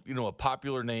that's real, a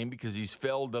popular name because he's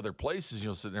failed other places.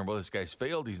 You'll sit there and, well, this guy's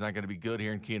failed. He's not going to be good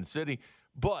here in Kansas City.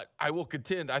 But I will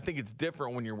contend, I think it's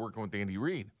different when you're working with Andy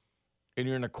Reid and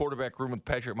you're in a quarterback room with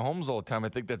Patrick Mahomes all the time. I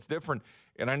think that's different.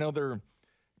 And I know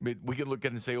we can look at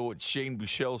it and say, oh, it's Shane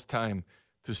Buechele's time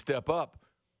to step up.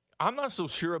 I'm not so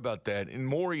sure about that. And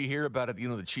more you hear about it,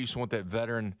 the Chiefs want that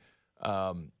veteran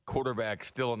quarterback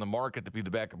still on the market to be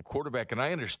the backup quarterback. And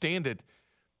I understand it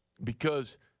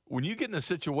because when you get in a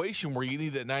situation where you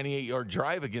need that 98-yard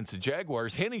drive against the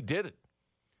Jaguars, Henne did it.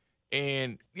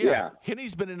 And,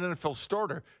 Henne's been an NFL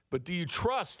starter. But would you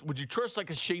trust like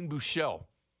a Shane Buechele?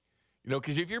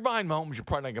 Because if you're behind Mahomes, you're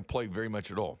probably not going to play very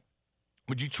much at all.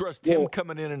 Would you trust him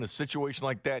coming in a situation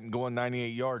like that and going 98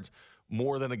 yards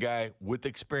more than a guy with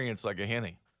experience like a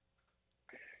Henne?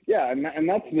 Yeah, and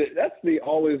that's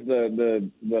always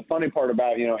the funny part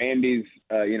about Andy's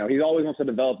he always wants to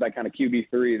develop that kind of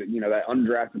QB3 that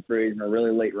undrafted free agent or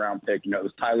really late round pick. It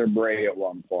was Tyler Bray at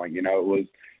one point. It was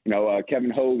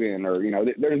Kevin Hogan or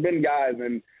there's been guys,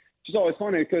 and it's just always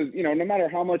funny because no matter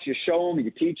how much you show them,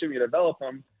 you teach them, you develop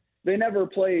them, they never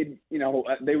played.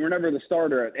 They were never the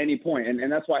starter at any point,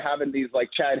 and that's why having these like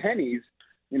Chad Hennes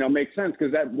makes sense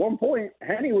because at one point,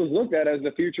 Henne was looked at as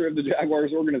the future of the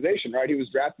Jaguars organization, right? He was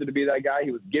drafted to be that guy.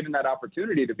 He was given that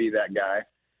opportunity to be that guy.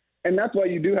 And that's why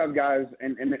you do have guys,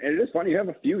 and it is funny, you have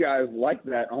a few guys like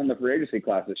that on the free agency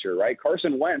class this year, right?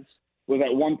 Carson Wentz was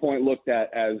at one point looked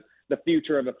at as the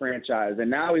future of the franchise, and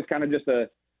now he's kind of just a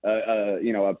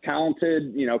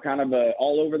talented, kind of a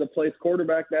all-over-the-place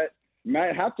quarterback that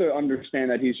might have to understand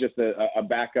that he's just a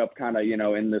backup kind of,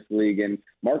 in this league. And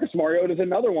Marcus Mariota is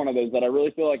another one of those that I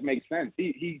really feel like makes sense.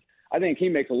 I think he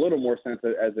makes a little more sense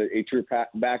as a true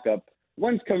backup.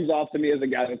 Wentz comes off to me as a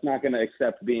guy that's not going to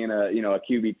accept being a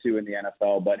QB2 in the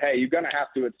NFL. But, hey, you're going to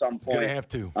have to at some point. Going to have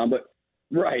to.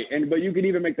 But you could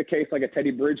even make the case like a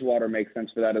Teddy Bridgewater makes sense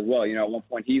for that as well. At one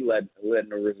point he led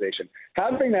an organization.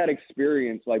 Having that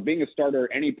experience, like being a starter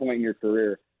at any point in your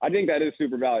career, I think that is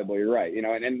super valuable. You're right.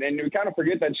 And we kind of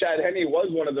forget that Chad Henne was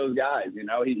one of those guys.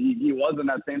 He was in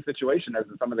that same situation as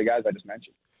some of the guys I just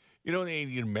mentioned.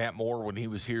 Matt Moore, when he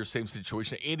was here, same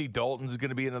situation. Andy Dalton's going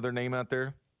to be another name out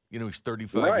there. He's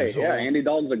 35 years old. Yeah, Andy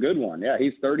Dalton's a good one. Yeah,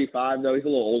 he's 35, though. He's a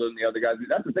little older than the other guys.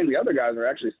 That's the thing. The other guys are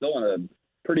actually still in a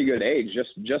pretty good age,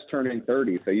 just turning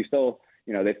 30. So you still,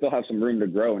 they still have some room to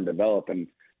grow and develop. And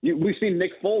we've seen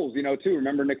Nick Foles, too.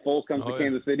 Remember Nick Foles comes to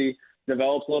Kansas City,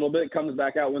 develops a little bit, comes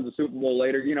back out, wins the Super Bowl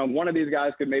later. One of these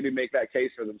guys could maybe make that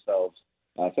case for themselves.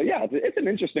 It's an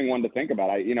interesting one to think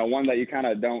about. One that you kind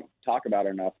of don't talk about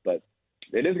enough, but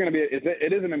it is going to be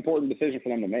it is an important decision for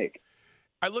them to make.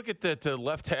 I look at that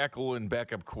left tackle and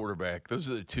backup quarterback. Those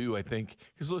are the two, I think.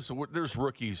 Because, listen, there's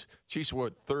rookies. Chiefs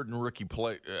were third in rookie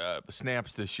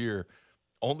snaps this year,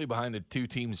 only behind the two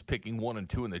teams picking 1 and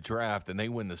 2 in the draft, and they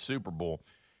win the Super Bowl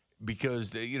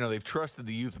because, they've trusted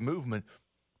the youth movement.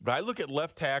 But I look at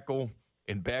left tackle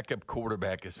and backup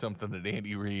quarterback as something that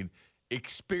Andy Reid,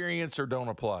 experience or don't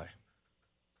apply.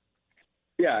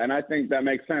 Yeah, and I think that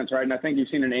makes sense, right? And I think you've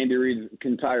seen in Andy Reid's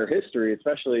entire history,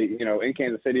 especially, in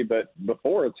Kansas City, but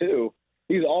before too,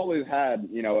 he's always had,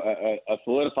 a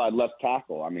solidified left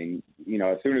tackle. I mean,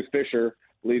 as soon as Fisher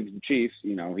leaves the Chiefs,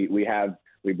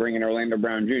 we bring in Orlando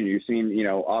Brown Jr. You've seen,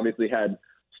 obviously had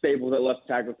staples at left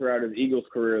tackle throughout his Eagles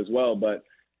career as well. But,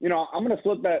 I'm going to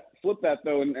flip that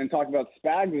though and talk about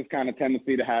Spags' kind of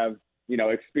tendency to have,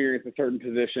 experience at certain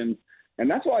positions. And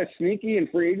that's why sneaky in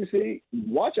free agency,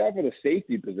 watch out for the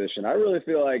safety position. I really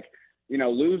feel like,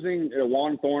 losing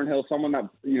Juan Thornhill, someone that,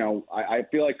 I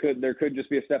feel like there could just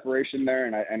be a separation there.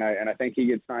 And I think he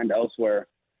gets signed elsewhere.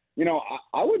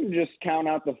 I wouldn't just count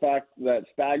out the fact that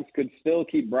Spags could still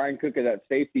keep Brian Cook at that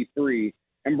safety 3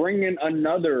 and bring in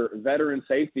another veteran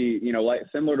safety, like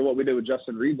similar to what we did with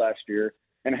Justin Reed last year,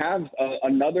 and have a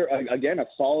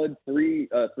solid three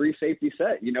safety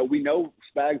set. We know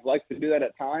Spags likes to do that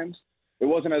at times. It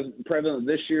wasn't as prevalent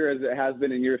this year as it has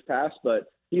been in years past,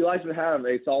 but he likes to have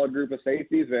a solid group of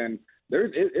safeties, and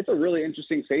it's a really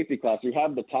interesting safety class. You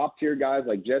have the top-tier guys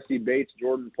like Jesse Bates,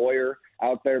 Jordan Poyer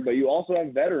out there, but you also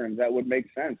have veterans that would make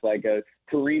sense, like a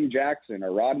Kareem Jackson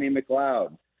or Rodney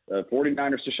McLeod,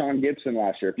 49ers Deshaun Gibson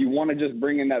last year. If you want to just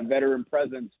bring in that veteran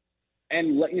presence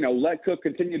and let Cook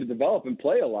continue to develop and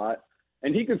play a lot,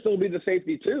 and he can still be the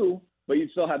safety too, but you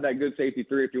still have that good safety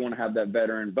 3 if you want to have that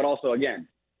veteran. But also, again,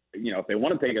 if they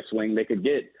want to take a swing, they could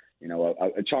get,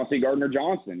 a Chauncey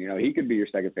Gardner-Johnson. He could be your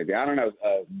second safety. I don't know,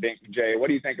 Jay, what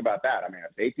do you think about that? I mean,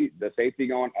 the safety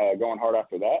going hard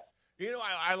after that?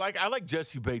 I like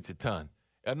Jesse Bates a ton.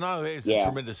 And not only that, he's a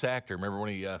tremendous actor. Remember when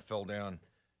he fell down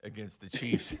against the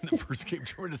Chiefs in the first game?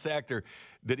 Tremendous actor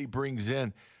that he brings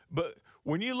in. But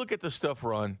when you look at the stuff,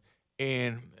 Ron,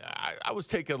 and I was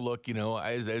taking a look,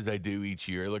 as I do each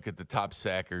year, I look at the top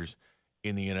sackers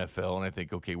in the NFL, and I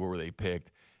think, okay, where were they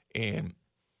picked? And,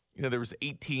 there was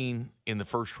 18 in the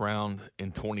first round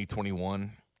in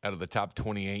 2021 out of the top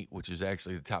 28, which is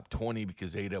actually the top 20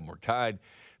 because 8 of them were tied.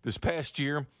 This past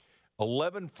year,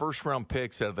 11 first-round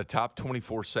picks out of the top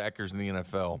 24 sackers in the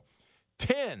NFL.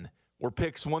 10 were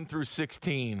picks 1 through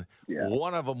 16. Yeah.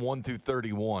 One of them 1 through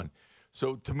 31.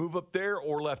 So to move up there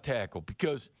or left tackle,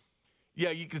 because,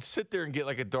 you could sit there and get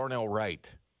like a Darnell Wright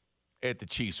at the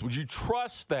Chiefs. Would you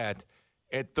trust that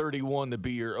at 31 to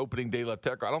be your opening day left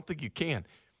tackle? I don't think you can.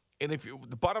 And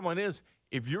the bottom line is,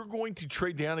 if you're going to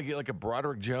trade down and get like a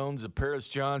Broderick Jones, a Paris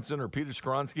Johnson, or Peter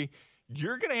Skronsky,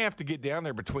 you're going to have to get down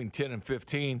there between 10 and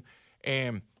 15.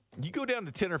 And you go down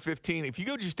to 10 or 15. If you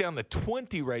go just down to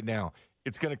 20 right now,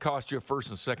 it's going to cost you a first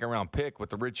and second round pick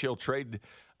with the Rich Hill trade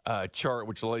chart,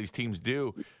 which a lot of these teams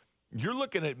do. You're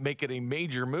looking at making a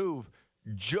major move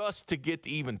just to get to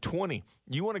even 20.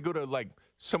 You want to go to like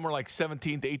somewhere like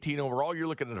 17 to 18 overall. You're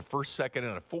looking at a first, second,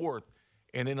 and a fourth.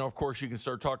 And then, of course, you can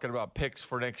start talking about picks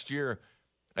for next year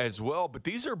as well. But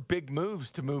these are big moves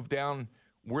to move down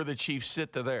where the Chiefs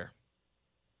sit to there.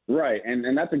 Right,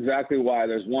 and that's exactly why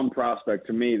there's one prospect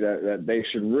to me that they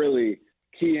should really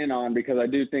key in on, because I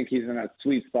do think he's in that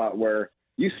sweet spot where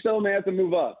you still may have to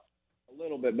move up a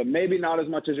little bit, but maybe not as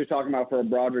much as you're talking about for a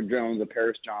Broderick Jones, a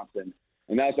Paris Johnson,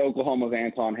 and that's Oklahoma's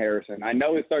Anton Harrison. I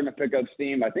know he's starting to pick up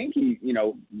steam. I think he,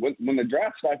 when the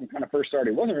draft cycle kind of first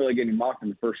started, he wasn't really getting mocked in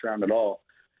the first round at all,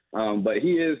 but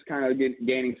he is kind of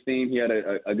gaining steam. He had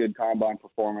a good combine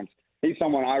performance. He's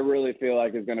someone I really feel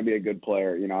like is going to be a good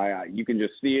player. You can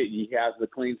just see it. He has the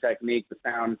clean technique, the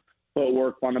sound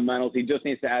footwork fundamentals. He just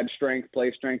needs to add strength,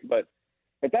 play strength. But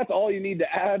if that's all you need to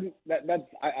add,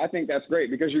 I think that's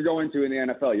great, because you're going to in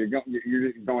the NFL. You're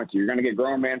going to get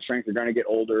grown man strength. You're going to get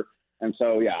older. And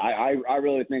so, I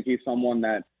really think he's someone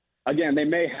that, again, they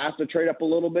may have to trade up a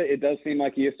little bit. It does seem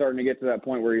like he is starting to get to that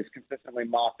point where he's consistently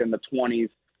mocked in the 20s,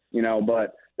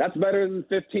 but that's better than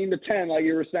 15 to 10, like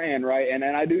you were saying, right? And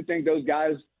I do think those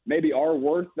guys maybe are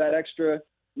worth that extra,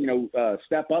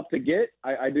 step up to get.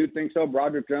 I do think so.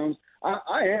 Broderick Jones.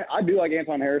 I do like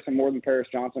Anton Harrison more than Paris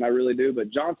Johnson. I really do.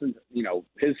 But Johnson,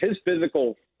 his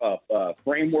physical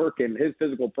framework and his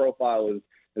physical profile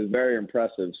is very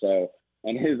impressive. So,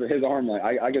 and his arm length,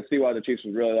 I could see why the Chiefs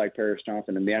would really like Paris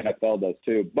Johnson, and the NFL does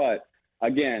too. But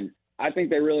again, I think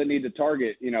they really need to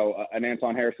target, an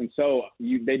Anton Harrison so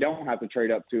they don't have to trade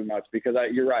up too much, because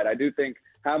you're right. I do think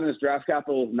having this draft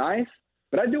capital is nice,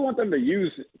 but I do want them to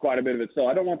use quite a bit of it. So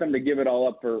I don't want them to give it all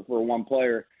up for one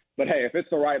player. But, hey, if it's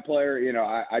the right player,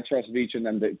 I trust Veach in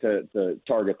them to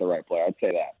target the right player. I'd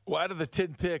say that. Well, out of the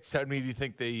 10 picks, how many do you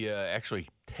think they actually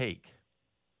take?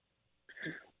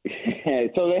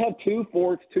 So they have 2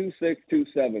 4s, 2 6, 2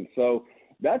 7. So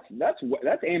that's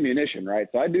ammunition, right?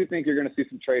 So I do think you're going to see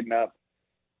some trading up.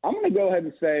 I'm going to go ahead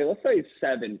and say, let's say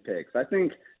 7 picks. I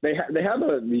think they have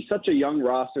such a young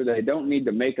roster that they don't need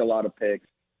to make a lot of picks.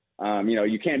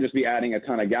 You can't just be adding a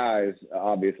ton of guys,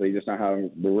 obviously, you just not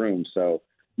having the room. So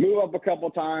move up a couple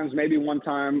times, maybe one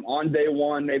time on day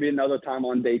 1, maybe another time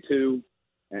on day 2,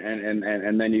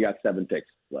 and then you got 7 picks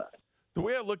left. The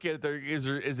way I look at it there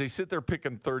is they sit there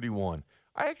picking 31.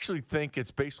 I actually think it's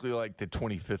basically like the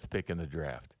 25th pick in the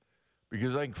draft,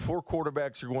 because I think 4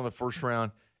 quarterbacks are going the first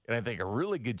round, and I think a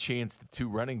really good chance the 2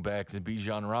 running backs and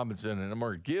Bijan Robinson and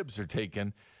Amari Gibbs are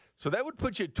taken. So that would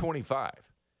put you at 25.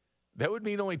 That would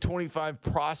mean only 25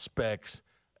 prospects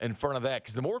in front of that,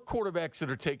 because the more quarterbacks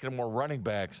that are taken, the more running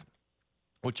backs,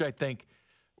 which I think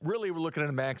really we're looking at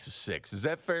a max of 6. Is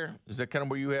that fair? Is that kind of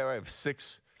where you have? I have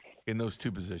 6 in those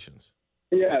 2 positions.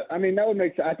 Yeah, I mean, that would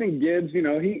make sense. I think Gibbs,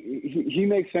 he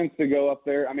makes sense to go up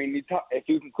there. I mean, if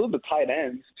you include the tight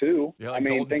ends too. Yeah, like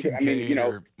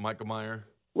or Michael Mayer.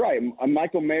 Right,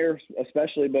 Michael Mayer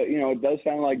especially, but it does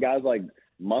sound like guys like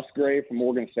Musgrave from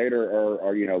Oregon State are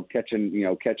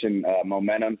catching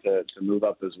momentum to move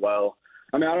up as well.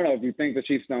 I mean, I don't know if you think the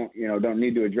Chiefs don't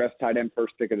need to address tight end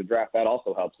first pick of the draft. That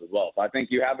also helps as well. So I think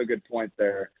you have a good point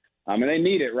there. And they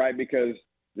need it, right? Because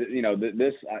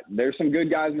there's some good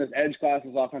guys in this edge class,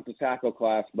 this offensive tackle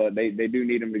class, but they do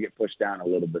need them to get pushed down a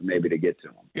little bit maybe to get to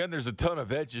them. Yeah, and there's a ton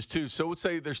of edges too. So let's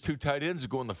say there's 2 tight ends that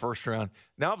go in the first round.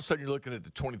 Now all of a sudden you're looking at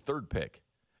the 23rd pick.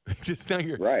 Because now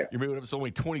you're moving up to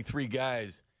only 23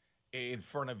 guys in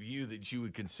front of you that you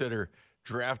would consider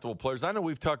draftable players. I know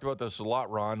we've talked about this a lot,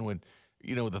 Ron, when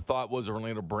the thought was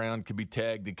Orlando Brown could be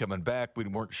tagged and coming back. We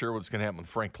weren't sure what's going to happen with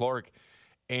Frank Clark.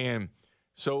 And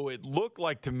so it looked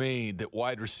like to me that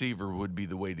wide receiver would be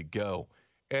the way to go.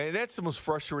 And that's the most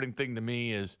frustrating thing to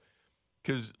me is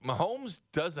because Mahomes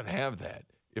doesn't have that.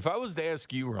 If I was to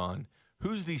ask you, Ron,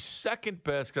 who's the second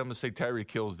best? 'Cause I'm going to say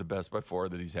Tyreek Hill is the best by far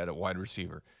that he's had at wide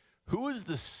receiver. Who is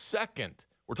the second?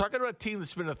 We're talking about a team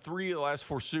that's been to 3 of the last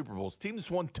 4 Super Bowls. A team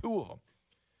that's won 2 of them.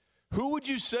 Who would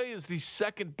you say is the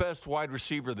second best wide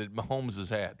receiver that Mahomes has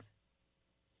had?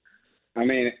 I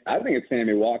mean, I think it's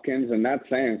Sammy Watkins, and that's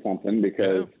saying something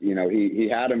because, he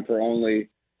had him for only,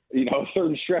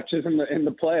 certain stretches in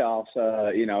the playoffs,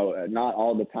 not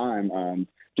all the time.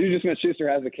 Juju Smith-Schuster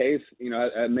has a case,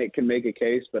 can make a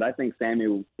case, but I think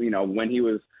Sammy, when he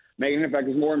was making an impact,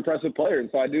 was a more impressive player. And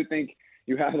so I do think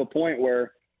you have a point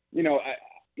where,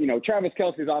 Travis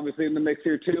Kelce's obviously in the mix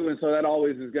here too, and so that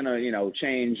always is going to,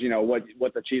 change,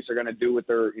 what the Chiefs are going to do with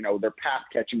their, their pass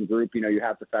catching group. You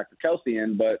have to factor Kelce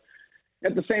in, but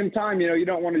at the same time, you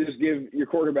don't want to just give your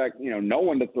quarterback, no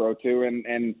one to throw to,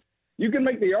 and you can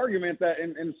make the argument that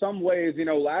in some ways,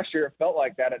 last year it felt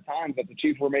like that at times that the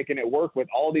Chiefs were making it work with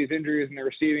all these injuries in the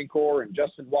receiving core and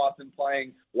Justin Watson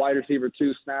playing wide receiver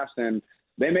 2 snaps, and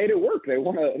they made it work. They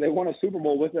won a Super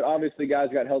Bowl with it. Obviously, guys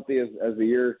got healthy as the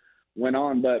year went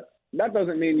on, but that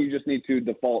doesn't mean you just need to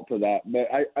default to that. But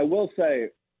I will say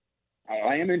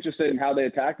I am interested in how they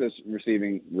attack this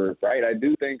receiving group, right? I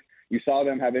do think you saw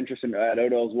them have interest at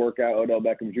Odell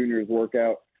Beckham Jr.'s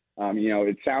workout.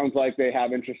 It sounds like they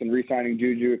have interest in re-signing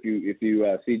Juju if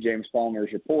you see James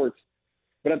Palmer's reports.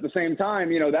 But at the same time,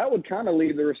 that would kind of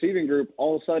leave the receiving group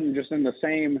all of a sudden just in the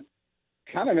same,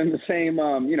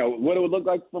 what it would look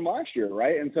like from last year,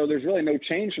 right? And so there's really no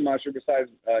change from last year besides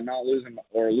not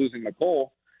losing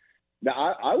McCole.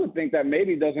 Now, I would think that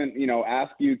maybe doesn't,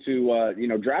 ask you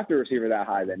to, draft a receiver that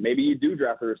high then. Maybe you do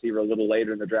draft a receiver a little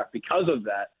later in the draft because of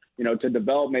that, to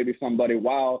develop maybe somebody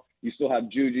while you still have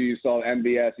Juju, you still have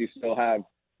MBS, you still have,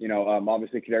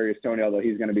 obviously Kadarius Toney, although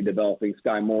he's going to be developing,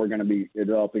 Sky Moore going to be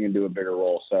developing into a bigger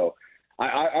role. So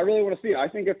I really want to see it. I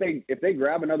think if they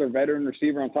grab another veteran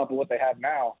receiver on top of what they have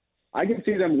now, I can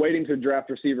see them waiting to draft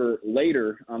receiver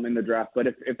later in the draft. But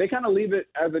if they kind of leave it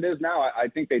as it is now, I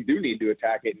think they do need to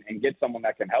attack it and get someone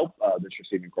that can help this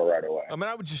receiving core right away. I mean,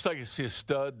 I would just like to see a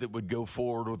stud that would go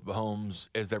forward with Mahomes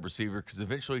as that receiver because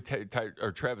eventually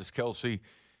Travis Kelce,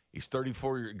 he's going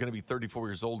to be 34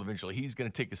 years old eventually. He's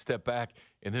going to take a step back,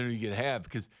 and then who you can have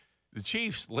because the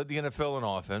Chiefs led the NFL in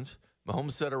offense.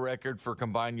 Mahomes set a record for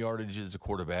combined yardage as a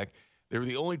quarterback. They were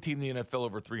the only team in the NFL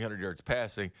over 300 yards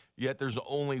passing, yet there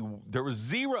was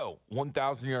 0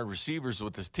 1,000-yard receivers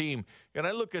with this team. And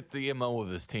I look at the MO of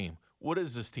this team. What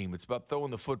is this team? It's about throwing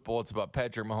the football. It's about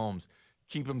Patrick Mahomes.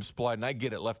 Keep him supplied. And I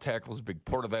get it. Left tackle is a big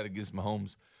part of that. It gives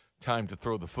Mahomes time to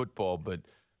throw the football. But,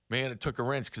 man, it took a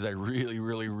wrench because I really,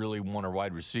 really, really want a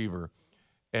wide receiver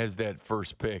as that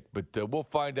first pick. But we'll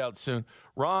find out soon.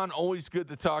 Ron, always good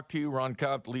to talk to you. Ron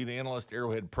Kopp, lead analyst,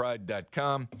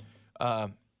 arrowheadpride.com.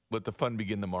 Let the fun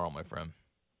begin tomorrow, my friend.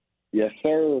 Yes,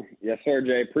 sir. Yes, sir,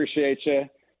 Jay. Appreciate you.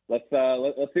 Let's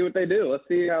see what they do. Let's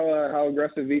see how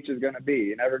aggressive Veach is going to be.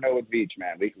 You never know with Veach,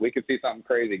 man. We could see something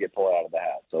crazy get pulled out of the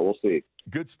hat. So we'll see.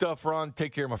 Good stuff, Ron.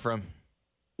 Take care, my friend.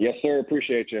 Yes, sir.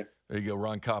 Appreciate you. There you go,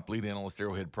 Ron Kopp, lead analyst,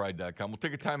 arrowheadpride.com. We'll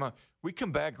take a time out. We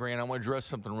come back, Grant. I want to address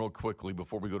something real quickly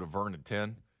before we go to Vern at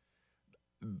 10.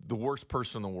 The worst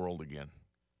person in the world again.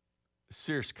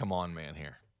 Serious, come on, man,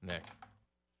 here. Next.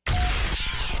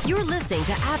 You're listening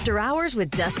to After Hours with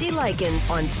Dusty Likens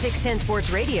on 610 Sports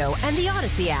Radio and the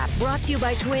Odyssey app. Brought to you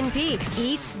by Twin Peaks.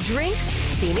 Eats, drinks,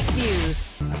 scenic views.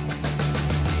 Welcome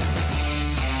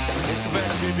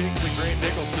back, Jay Binkley, Grant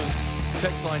Nicholson.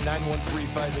 Text line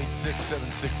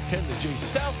 913-586-7610. The Jay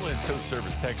Southland Coast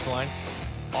Service text line.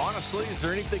 Honestly, is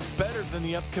there anything better than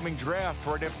the upcoming draft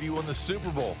right after you won the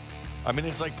Super Bowl? I mean,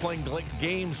 it's like playing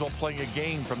games while playing a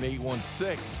game from the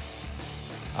 816.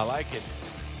 I like it.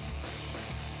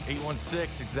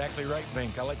 816, exactly right,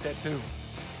 Bink. I like that, too.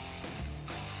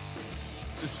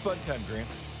 This is fun time, Grant.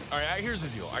 All right, here's the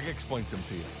deal. I can explain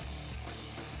something to you.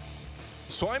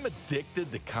 So I'm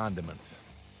addicted to condiments.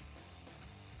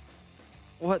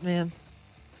 What, man?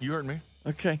 You heard me.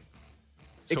 Okay.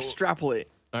 So, extrapolate.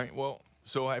 All right, well,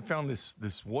 so I found this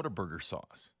Whataburger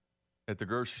sauce at the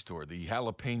grocery store, the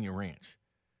jalapeno ranch.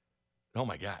 Oh,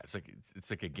 my God. It's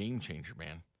like a game changer,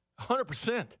 man.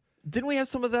 100%. Didn't we have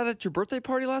some of that at your birthday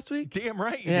party last week? Damn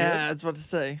right you Yeah, did. I was about to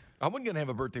say. I wasn't going to have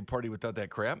a birthday party without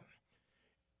that crap.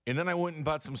 And then I went and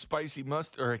bought some spicy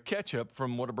mustard or ketchup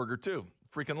from Whataburger too.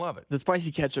 Freaking love it. The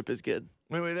spicy ketchup is good.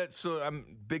 Anyway, so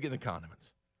I'm big into condiments.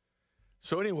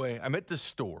 So anyway, I'm at this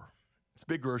store. It's a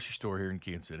big grocery store here in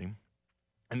Kansas City.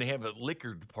 And they have a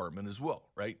liquor department as well,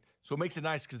 right? So it makes it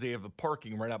nice because they have the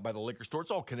parking right out by the liquor store. It's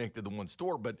all connected to one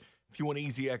store, but if you want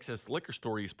easy access to the liquor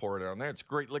store, you just pour it on there. It's a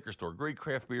great liquor store, great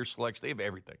craft beer selection. They have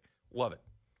everything. Love it.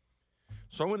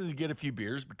 So I wanted to get a few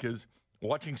beers because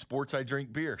watching sports, I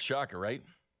drink beer. Shocker, right?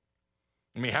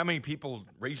 I mean, how many people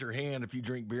raise your hand if you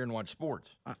drink beer and watch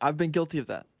sports? I've been guilty of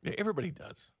that. Yeah, everybody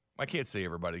does. I can't say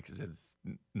everybody because it's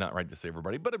not right to say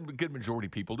everybody, but a good majority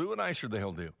of people do, and I sure the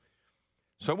hell do.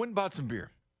 So I went and bought some beer.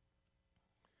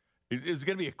 It was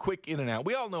going to be a quick in and out.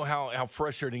 We all know how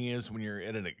frustrating it is when you're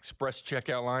at an express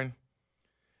checkout line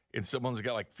and someone's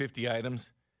got like 50 items.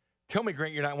 Tell me,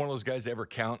 Grant, you're not one of those guys that ever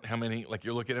count how many. Like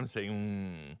you look at them and say,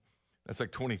 that's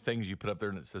like 20 things you put up there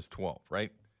and it says 12,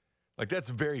 right? Like that's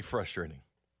very frustrating.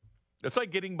 That's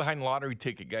like getting behind a lottery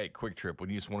ticket guy at Quick Trip when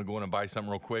you just want to go in and buy something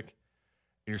real quick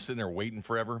and you're sitting there waiting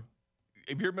forever.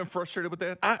 Have you ever been frustrated with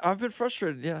that? I've been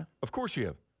frustrated, yeah. Of course you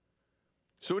have.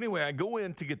 So anyway, I go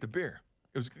in to get the beer.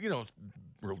 It was,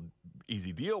 real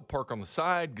easy deal. Park on the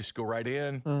side, just go right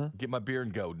in, get my beer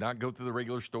and go. Not go through the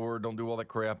regular store, don't do all that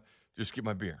crap. Just get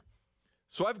my beer.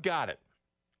 So I've got it,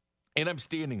 and I'm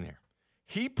standing there.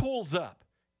 He pulls up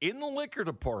in the liquor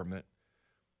department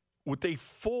with a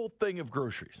full thing of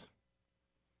groceries.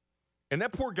 And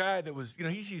that poor guy that was,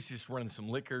 he's used to just running some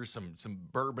liquor, some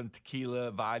bourbon,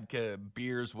 tequila, vodka,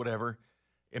 beers, whatever,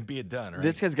 and be it done. Right?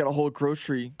 This guy's got a whole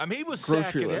grocery. I mean, he was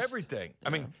grocery sacking list. everything. Yeah.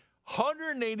 I mean,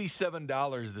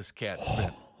 $187 this cat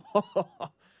spent.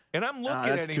 And I'm looking at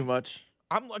him. That's too much.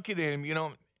 I'm looking at him,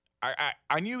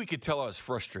 I knew he could tell I was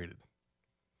frustrated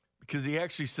because he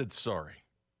actually said sorry.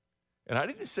 And I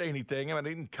didn't say anything. I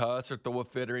didn't cuss or throw a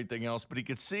fit or anything else, but he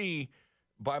could see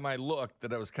by my look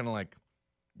that I was kind of like,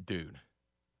 dude,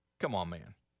 come on,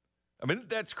 man. I mean,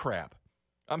 that's crap.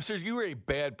 I'm serious. You are a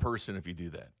bad person if you do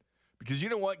that. Because you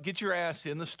know what? Get your ass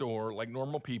in the store like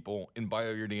normal people and buy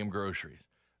all your damn groceries.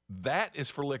 That is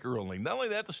for liquor only. Not only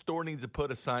that, the store needs to put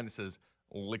a sign that says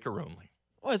liquor only.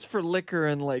 Well, it's for liquor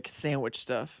and like sandwich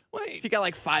stuff. Wait, if you got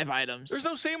like 5 items. There's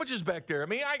no sandwiches back there. I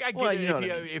mean, I get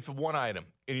it if one item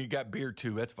and you got beer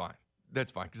too, that's fine. That's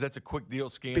fine because that's a quick deal.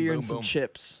 Scan, beer boom, and some boom.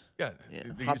 chips. Yeah,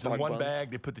 they use in one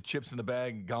bag. They put the chips in the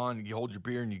bag. Gone. You hold your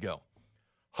beer and you go.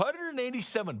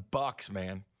 $187,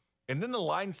 man. And then the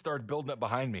line started building up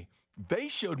behind me. They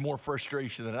showed more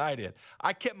frustration than I did.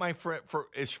 I kept my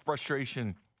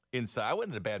frustration inside. I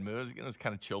wasn't in a bad mood. It was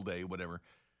kind of chill day, whatever.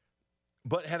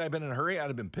 But had I been in a hurry, I'd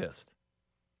have been pissed.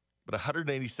 But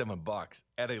 $187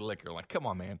 at a liquor line. Come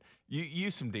on, man. You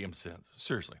use some damn sense.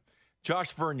 Seriously.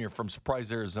 Josh Vernier from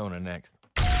Surprise, Arizona next.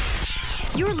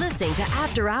 You're listening to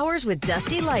After Hours with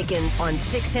Dusty Likens on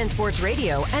 610 Sports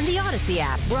Radio and the Odyssey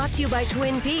app. Brought to you by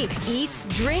Twin Peaks. Eats,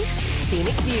 drinks,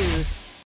 scenic views.